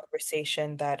another Mm.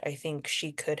 conversation that I think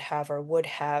she could have or would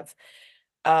have.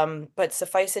 But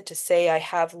suffice it to say, I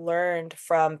have learned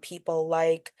from people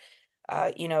like,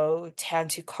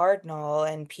 Tantu Cardinal,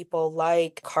 and people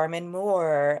like Carmen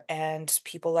Moore, and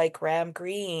people like Graham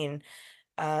Greene,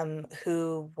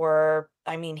 who were,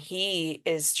 I mean, he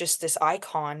is just this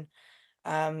icon.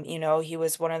 He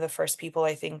was one of the first people,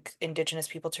 I think, Indigenous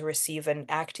people to receive an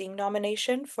acting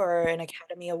nomination for an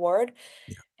Academy Award.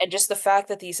 Yeah. And just the fact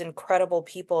that these incredible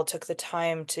people took the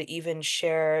time to even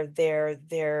share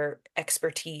their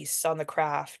expertise on the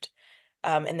craft,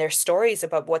 and their stories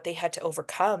about what they had to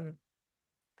overcome.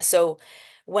 So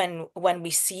when we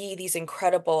see these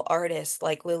incredible artists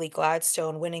like Lily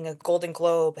Gladstone winning a Golden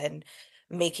Globe and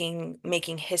making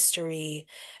history,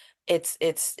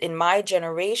 it's in my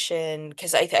generation,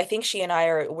 because I think she and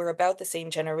we're about the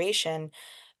same generation.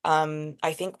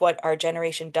 I think what our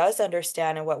generation does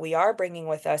understand and what we are bringing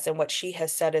with us, and what she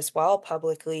has said as well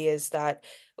publicly, is that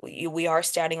we are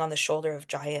standing on the shoulders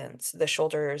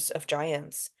of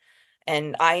giants.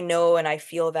 And I know and I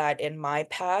feel that in my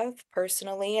path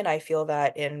personally, and I feel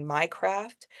that in my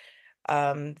craft,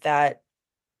 that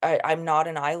I'm not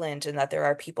an island, and that there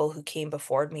are people who came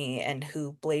before me and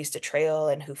who blazed a trail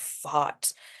and who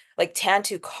fought. Like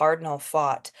Tantu Cardinal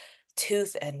fought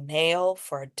tooth and nail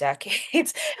for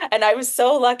decades. And I was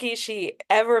so lucky she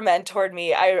ever mentored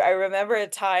me. I remember a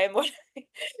time when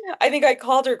I think I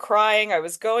called her crying. I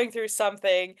was going through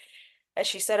something, and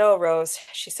she said, "Oh, Rose,"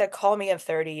 she said, "call me in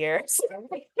 30 years."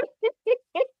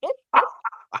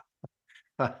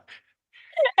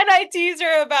 And I tease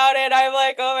her about it. I'm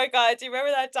like, "Oh my God, do you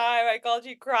remember that time I called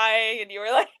you crying and you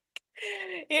were like,"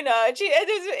 and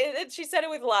she said it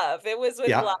with love. It was with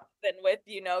Yeah. love and with,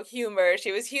 humor.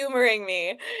 She was humoring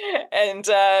me. And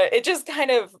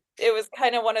it was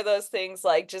kind of one of those things,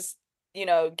 like, just,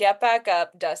 get back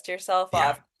up, dust yourself Yeah.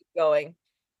 off, keep going,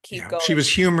 keep Yeah. She going. was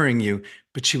humoring you,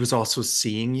 but she was also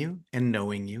seeing you and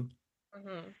knowing you,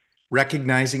 Mhm.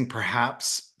 recognizing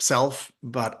perhaps self,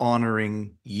 but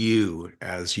honoring you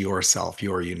as yourself,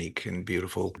 your unique and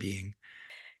beautiful being.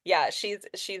 Yeah, she's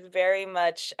very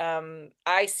much,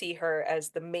 I see her as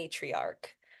the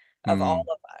matriarch of all Mm,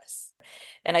 of us.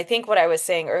 And I think what I was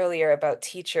saying earlier about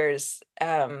teachers,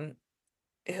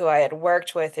 who I had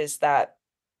worked with, is that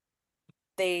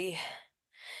they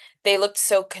they looked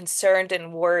so concerned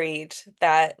and worried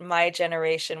that my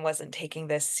generation wasn't taking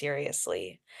this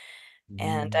seriously.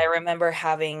 And I mm, remember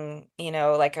having,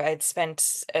 like,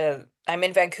 I'm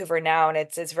in Vancouver now, and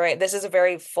this is a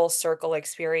very full circle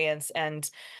experience. And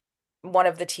one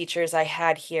of the teachers I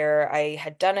had here, I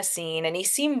had done a scene, and he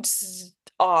seemed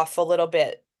off a little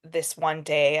bit this one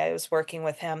day. I was working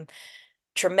with him.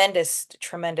 Tremendous,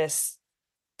 tremendous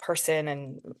person,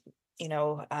 and, you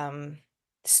know, um,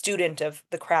 student of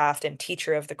the craft and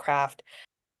teacher of the craft.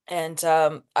 And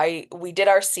I we did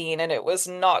our scene, and it was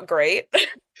not great.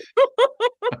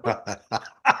 mm.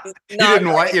 He Not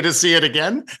didn't want great. you to see it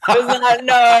again? It was not,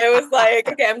 no, it was like,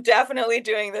 okay, I'm definitely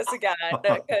doing this again,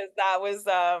 because that was,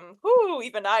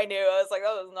 even I knew. I was like,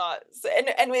 that was not,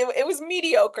 and it was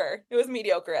mediocre. It was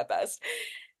mediocre at best.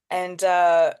 And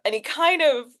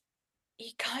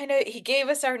he gave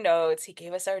us our notes. He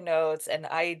gave us our notes, and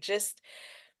I just,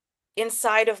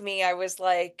 inside of me, I was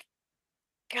like,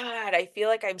 God, I feel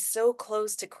like I'm so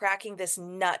close to cracking this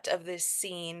nut of this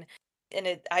scene.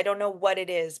 And I don't know what it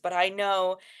is, but I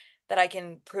know that I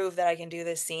can prove that I can do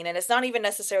this scene. And it's not even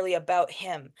necessarily about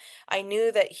him. I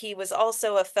knew that he was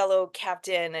also a fellow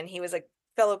captain, and he was a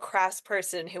fellow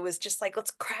craftsperson who was just like,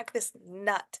 let's crack this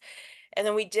nut. And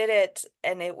then we did it,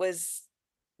 and it was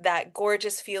that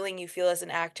gorgeous feeling you feel as an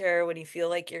actor when you feel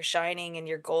like you're shining and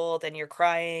you're gold and you're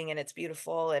crying and it's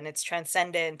beautiful and it's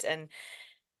transcendent. And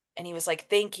he was like,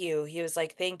 "Thank you." He was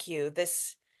like, "Thank you.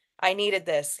 I needed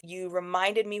this. You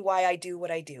reminded me why I do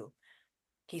what I do."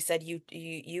 He said,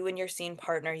 You and your scene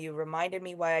partner, you reminded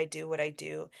me why I do what I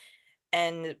do."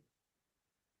 And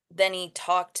then he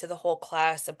talked to the whole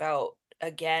class about,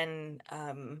 again,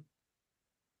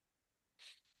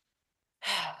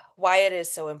 why it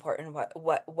is so important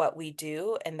what we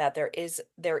do, and that there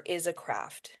is a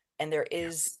craft, and there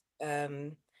Yeah. is,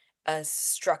 a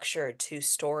structure to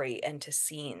story and to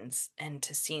scenes and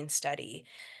to scene study.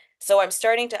 So I'm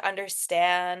starting to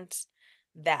understand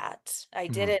that. I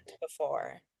Mm, didn't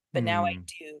before, but now I mm,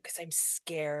 do, because I'm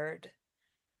scared.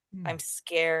 mm, I'm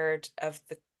scared of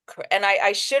and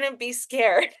I shouldn't be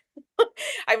scared.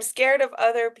 I'm scared of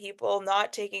other people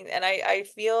not taking, and I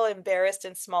feel embarrassed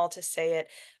and small to say it,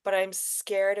 but I'm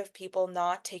scared of people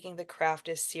not taking the craft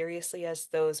as seriously as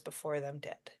those before them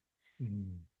did.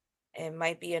 mm, It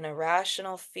might be an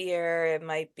irrational fear. It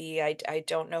might be, I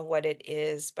don't know what it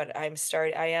is, but I am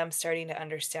starting to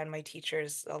understand my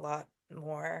teachers a lot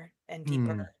more and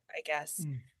deeper, mm, I guess.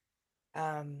 mm,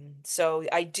 So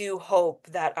I do hope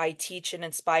that I teach and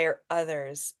inspire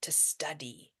others to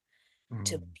study,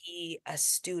 to mm, be a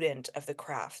student of the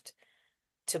craft,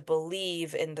 to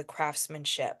believe in the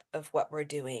craftsmanship of what we're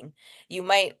doing. You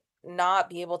might not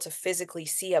be able to physically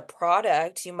see a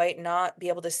product. You might not be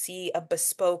able to see a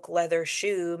bespoke leather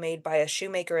shoe made by a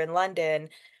shoemaker in London.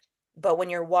 But when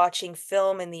you're watching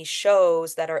film in these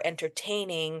shows that are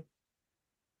entertaining,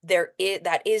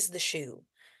 that is the shoe,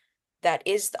 that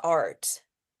is the art,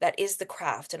 that is the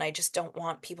craft. And I just don't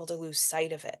want people to lose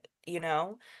sight of it, you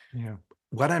know? Yeah.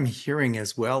 What I'm hearing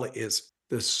as well is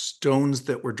the stones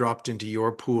that were dropped into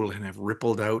your pool and have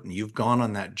rippled out, and you've gone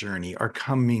on that journey, are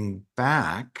coming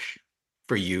back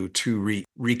for you to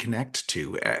reconnect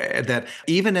to. That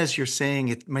even as you're saying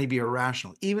it may be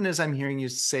irrational, even as I'm hearing you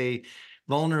say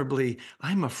vulnerably,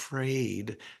 I'm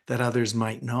afraid that others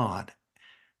might not.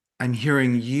 I'm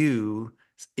hearing you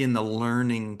in the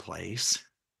learning place.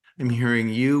 I'm hearing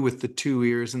you with the two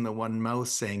ears and the one mouth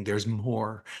saying, there's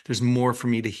more. There's more for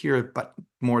me to hear, but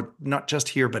more, not just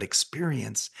hear, but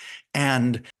experience.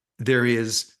 And there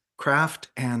is craft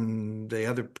and the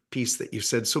other piece that you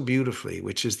said so beautifully,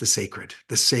 which is the sacred,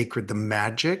 the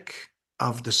magic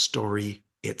of the story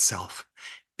itself.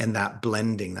 And that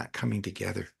blending, that coming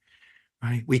together,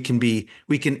 right? We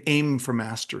can aim for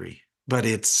mastery, but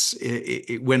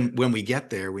when we get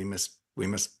there, we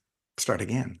must start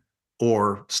again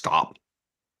or stop.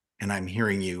 And I'm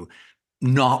hearing you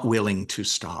not willing to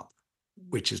stop,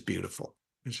 which is beautiful,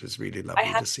 which is really I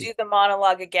lovely have to to do see. the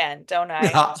monologue again, don't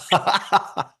I?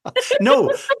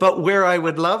 No, but where I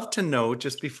would love to know,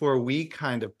 just before we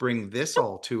kind of bring this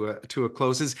all to a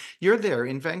close, is you're there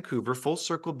in Vancouver, full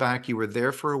circle back. You were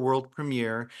there for a world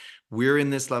premiere. We're in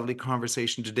this lovely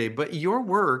conversation today, but your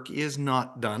work is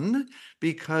not done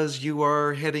because you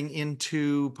are heading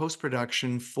into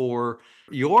post-production for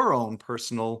your own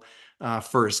personal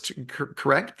first,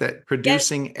 correct? That Yes,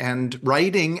 producing and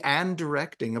writing and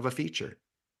directing of a feature.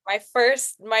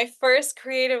 my first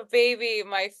creative baby,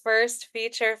 my first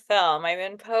feature film. I'm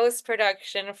in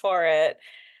post-production for it.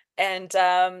 And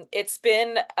it's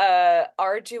been a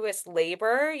arduous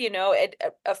labor,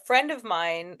 a friend of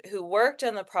mine who worked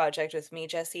on the project with me,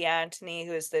 Jessie Anthony,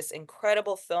 who is this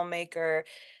incredible filmmaker.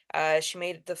 She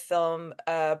made the film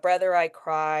Brother I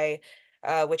Cry,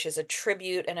 which is a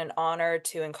tribute and an honor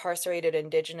to incarcerated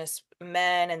Indigenous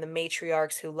men and the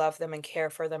matriarchs who love them and care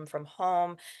for them from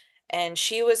home. And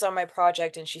she was on my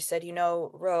project and she said,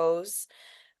 Rose,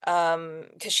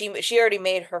 because she already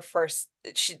made her first,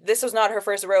 this was not her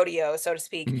first rodeo, so to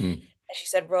speak. Mm, And she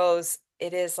said, Rose,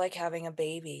 it is like having a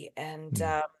baby.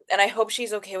 mm, And I hope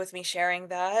she's okay with me sharing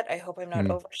that. I hope I'm not mm,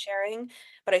 oversharing,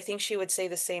 but I think she would say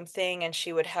the same thing and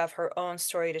she would have her own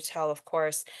story to tell, of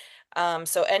course.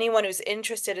 So anyone who's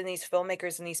interested in these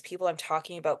filmmakers and these people I'm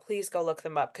talking about, please go look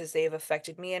them up because they've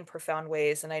affected me in profound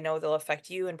ways, and I know they'll affect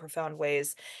you in profound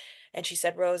ways. And she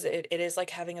said, Rose, it is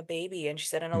like having a baby. And she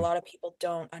said, and a mm. lot of people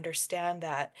don't understand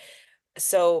that.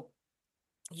 So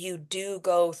you do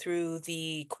go through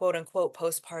the quote unquote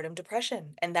postpartum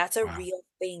depression. And that's a Wow. real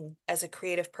thing as a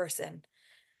creative person.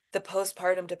 The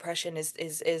postpartum depression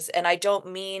is, and I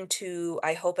don't mean to,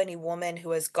 I hope any woman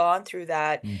who has gone through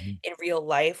that Mhm. in real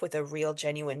life with a real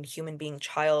genuine human being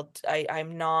child,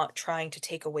 I'm not trying to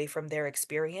take away from their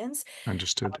experience.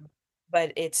 Understood.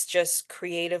 But it's just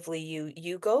creatively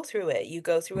you go through it. You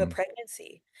go through a Mm.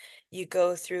 pregnancy. You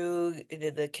go through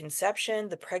the conception,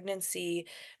 the pregnancy,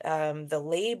 the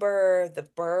labor, the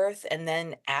birth, and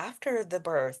then after the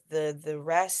birth, the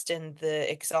rest and the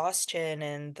exhaustion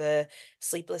and the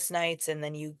sleepless nights, and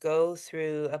then you go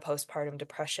through a postpartum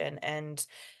depression. And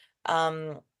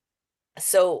um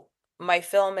so my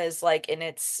film is like, and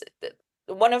it's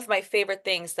one of my favorite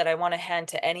things that I want to hand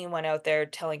to anyone out there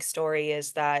telling story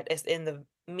is that is in the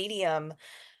medium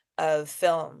of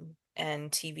film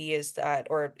and TV is that,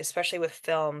 or especially with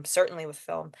film, certainly with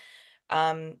film,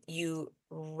 you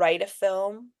write a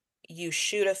film, you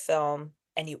shoot a film,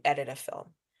 and you edit a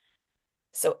film.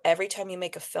 So every time you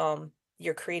make a film,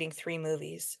 you're creating three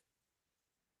movies.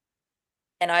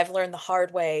 And I've learned the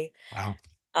hard way. Wow.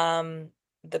 Um,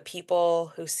 the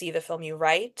people who see the film you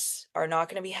write are not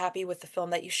going to be happy with the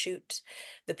film that you shoot.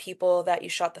 The people that you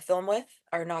shot the film with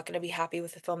are not going to be happy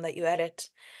with the film that you edit.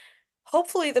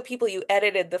 Hopefully the people you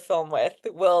edited the film with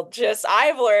will just,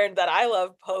 I've learned that I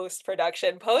love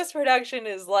post-production. Post-production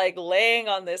is like laying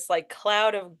on this like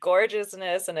cloud of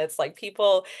gorgeousness, and it's like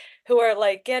people who are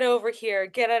like, get over here,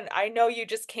 get on, I know you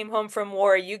just came home from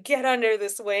war, you get under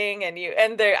this wing, and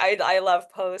I love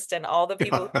post, and all the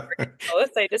people who work in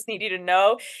post, I just need you to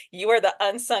know you are the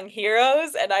unsung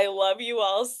heroes and I love you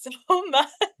all so much.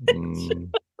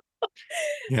 Mm.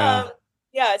 Um, Yeah.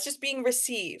 yeah, it's just being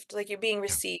received, like you're being Yeah.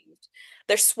 received.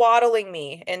 They're swaddling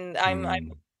me, and I'm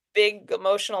Mm. big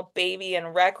emotional baby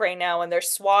and wreck right now, and they're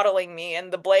swaddling me in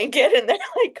the blanket, and they're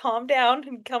like, "Calm down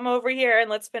and come over here and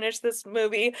let's finish this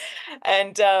movie."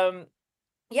 And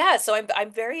yeah, so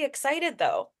I'm very excited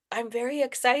though. I'm very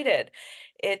excited.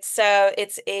 It's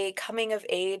a coming of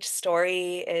age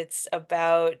story. It's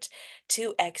about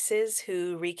two exes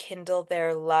who rekindle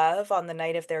their love on the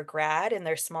night of their grad in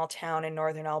their small town in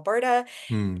northern Alberta.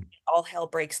 Hmm. All hell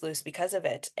breaks loose because of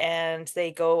it, and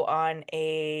they go on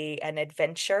a an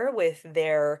adventure with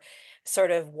their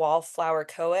sort of wallflower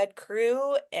co-ed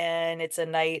crew, and it's a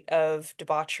night of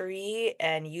debauchery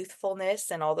and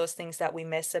youthfulness and all those things that we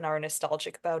miss and are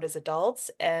nostalgic about as adults.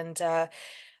 And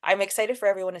I'm excited for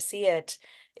everyone to see it.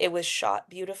 It was shot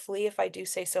beautifully, if I do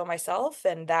say so myself,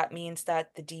 and that means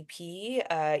that the DP,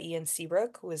 Ian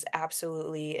Seabrook, was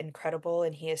absolutely incredible,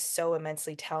 and he is so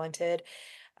immensely talented.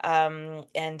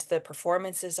 And the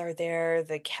performances are there.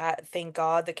 Thank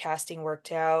God the casting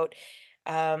worked out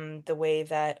the way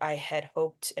that I had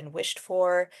hoped and wished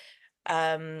for.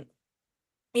 Um,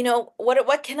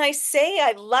 what can I say?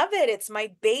 I love it. It's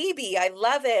my baby. I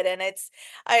love it. And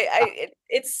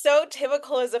it's so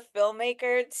typical as a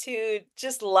filmmaker to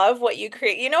just love what you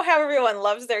create. You know how everyone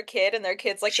loves their kid and their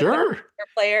kid's like the best Sure.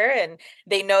 player and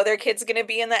they know their kid's gonna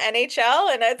be in the NHL,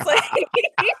 and it's like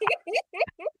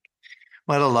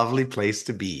What a lovely place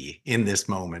to be in this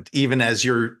moment, even as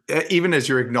you're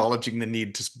acknowledging the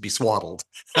need to be swaddled.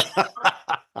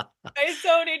 I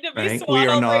so need to be Right? We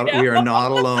are swaddled right not now. we are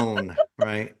not alone,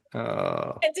 right?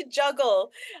 And to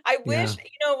juggle. I Yeah. wish,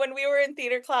 when we were in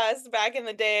theater class back in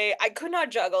the day, I could not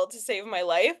juggle to save my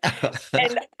life.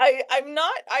 And I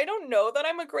don't know that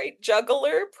I'm a great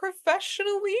juggler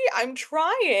professionally. I'm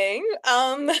trying.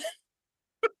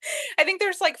 I think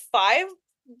there's like five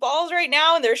balls right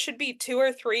now, and there should be two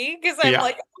or three because I'm Yeah.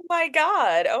 like, oh my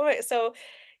God. So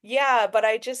yeah, but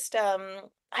I just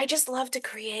love to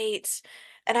create,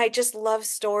 and I just love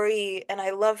story, and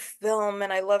I love film,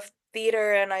 and I love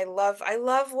theater, and I love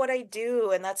what I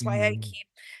do, and that's why Mm,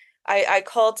 I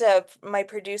called up my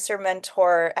producer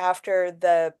mentor after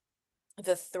the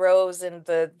throes and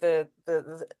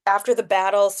after the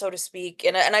battle, so to speak.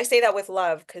 And I say that with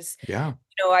love because yeah.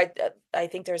 I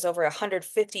think there's over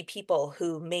 150 people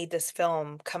who made this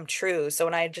film come true. So,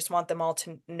 and I just want them all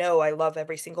to know I love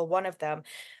every single one of them.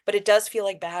 But it does feel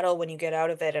like battle when you get out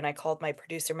of it. And I called my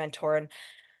producer mentor and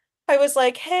I was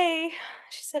like, "Hey,"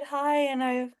 she said, "Hi," and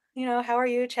 "How are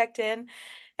you?" Checked in.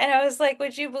 And I was like,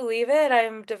 "Would you believe it?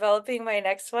 I'm developing my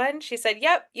next one." She said,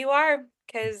 "Yep, you are,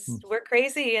 because Mm, we're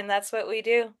crazy and that's what we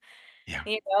do." yeah.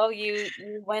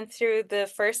 You went through the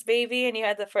first baby and you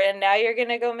had the first, and now you're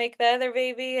gonna go make the other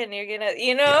baby and you're gonna,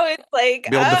 Yeah. it's like,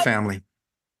 Build the family.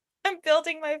 I'm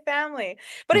building my family.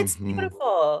 But it's Hmm.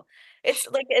 beautiful. It's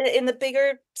like in the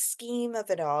bigger scheme of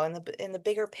it all, in the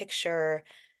bigger picture,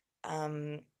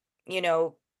 um, you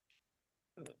know,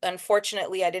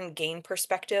 unfortunately, I didn't gain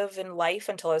perspective in life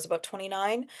until I was about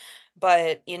 29,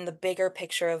 but in the bigger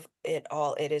picture of it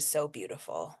all, it is so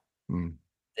beautiful. Mm,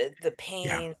 The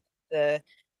yeah. pain, the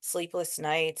sleepless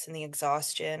nights and the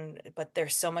exhaustion, but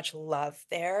there's so much love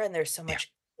there and there's so Yeah.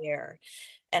 much care.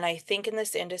 And I think in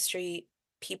this industry,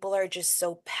 people are just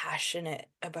so passionate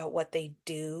about what they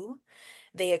do.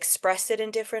 They express it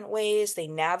in different ways, they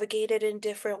navigate it in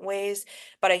different ways.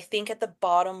 But I think at the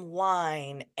bottom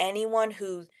line, anyone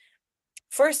who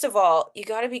first of all, you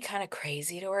got to be kind of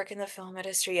crazy to work in the film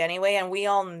industry anyway, and we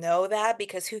all know that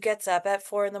because who gets up at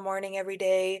 4 in the morning every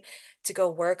day to go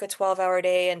work a 12-hour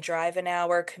day and drive an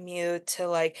hour commute to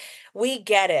like, we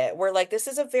get it. We're like, this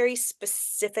is a very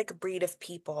specific breed of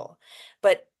people,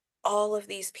 but all of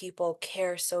these people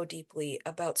care so deeply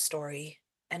about story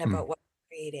and Mm, about what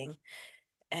they're creating.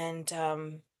 And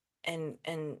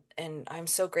and I'm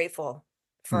so grateful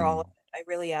for all of mm. it. I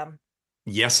really am.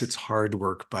 Yes, it's hard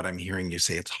work, but I'm hearing you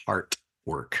say it's heart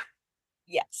work.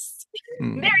 Yes. There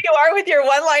Mm. you are with your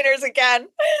one-liners again.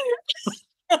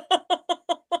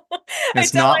 I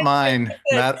It's tell not my mine.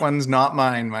 kids That one's not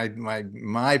mine.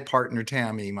 My partner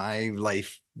Tammy, my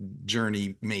life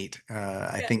journey mate,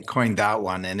 I that think coined that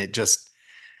one, and it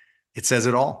says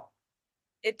it all.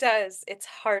 it does. It's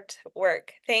heart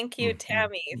work. Thank you, Mhm,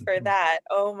 Tammy, for mhm. that.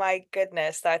 Oh my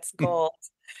goodness, that's gold.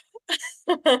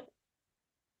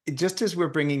 Just as we're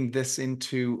bringing this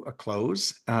into a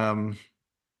close, and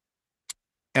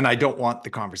I don't want the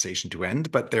conversation to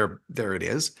end, but there it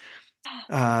is.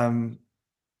 Um,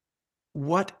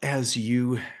 what as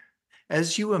you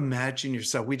imagine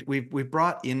yourself, we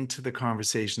brought into the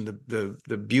conversation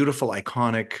the beautiful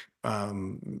iconic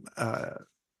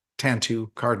Tantu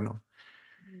cardinal.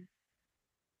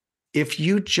 If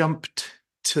you jumped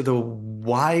to the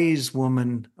wise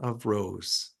woman of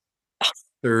Rose,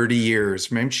 30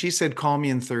 years. Remember, she said, call me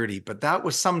in 30, but that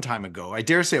was some time ago. I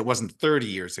dare say it wasn't 30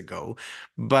 years ago,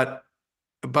 but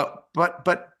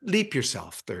leap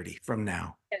yourself 30 from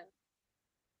now.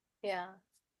 Yeah.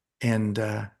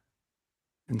 Yeah.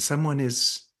 And someone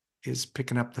is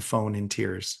picking up the phone in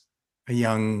tears. A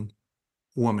young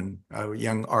woman, a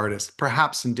young artist,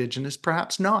 perhaps Indigenous,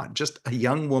 perhaps not, just a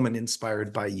young woman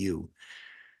inspired by you.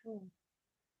 Mm.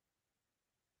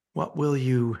 What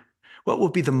will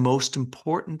be the most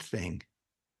important thing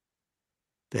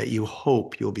that you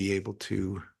hope you'll be able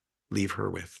to leave her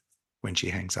with when she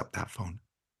hangs up that phone?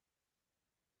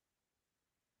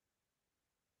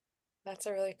 That's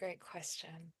a really great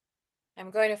question.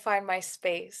 I'm going to find my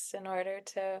space in order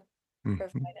to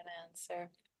provide Mhm. an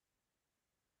answer.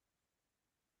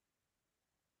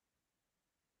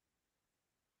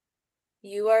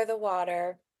 You are the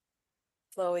water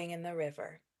flowing in the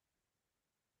river.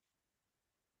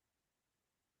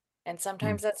 And Mm.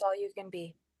 sometimes that's all you can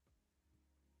be.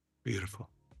 Beautiful.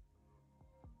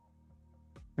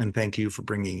 And thank you for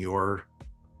bringing your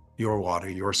water,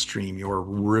 your stream, your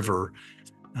river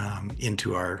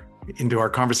into our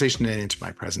conversation and into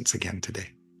my presence again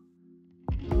today.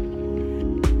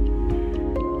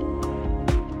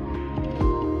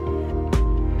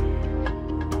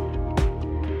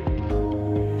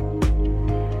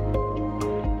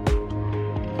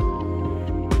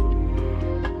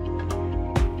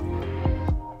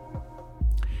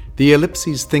 The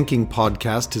Ellipses Thinking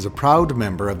podcast is a proud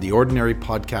member of the Ordinary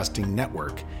Podcasting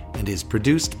Network and is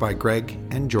produced by Greg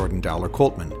and Jordan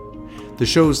Dowler-Coltman. The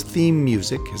show's theme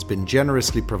music has been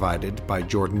generously provided by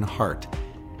Jordan Hart.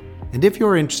 And if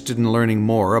you're interested in learning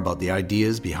more about the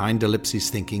ideas behind Ellipses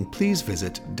Thinking, please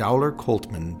visit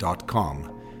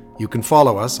dowlercoltman.com. You can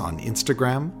follow us on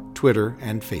Instagram, Twitter,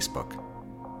 and Facebook.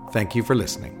 Thank you for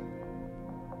listening.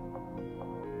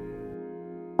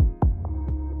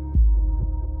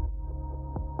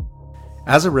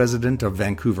 As a resident of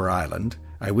Vancouver Island,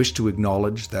 I wish to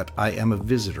acknowledge that I am a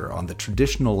visitor on the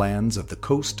traditional lands of the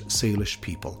Coast Salish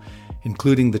people,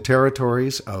 including the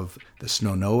territories of the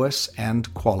Snownoas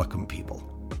and Qualicum people.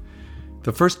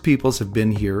 The First Peoples have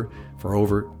been here for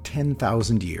over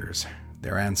 10,000 years.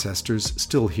 Their ancestors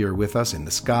still here with us in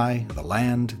the sky, the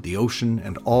land, the ocean,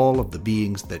 and all of the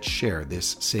beings that share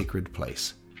this sacred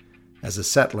place. As a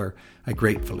settler, I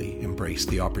gratefully embrace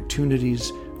the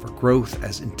opportunities for growth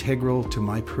as integral to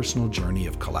my personal journey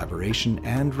of collaboration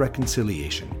and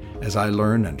reconciliation as I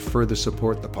learn and further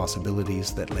support the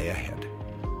possibilities that lay ahead.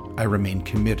 I remain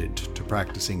committed to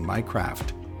practicing my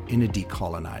craft in a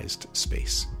decolonized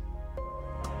space.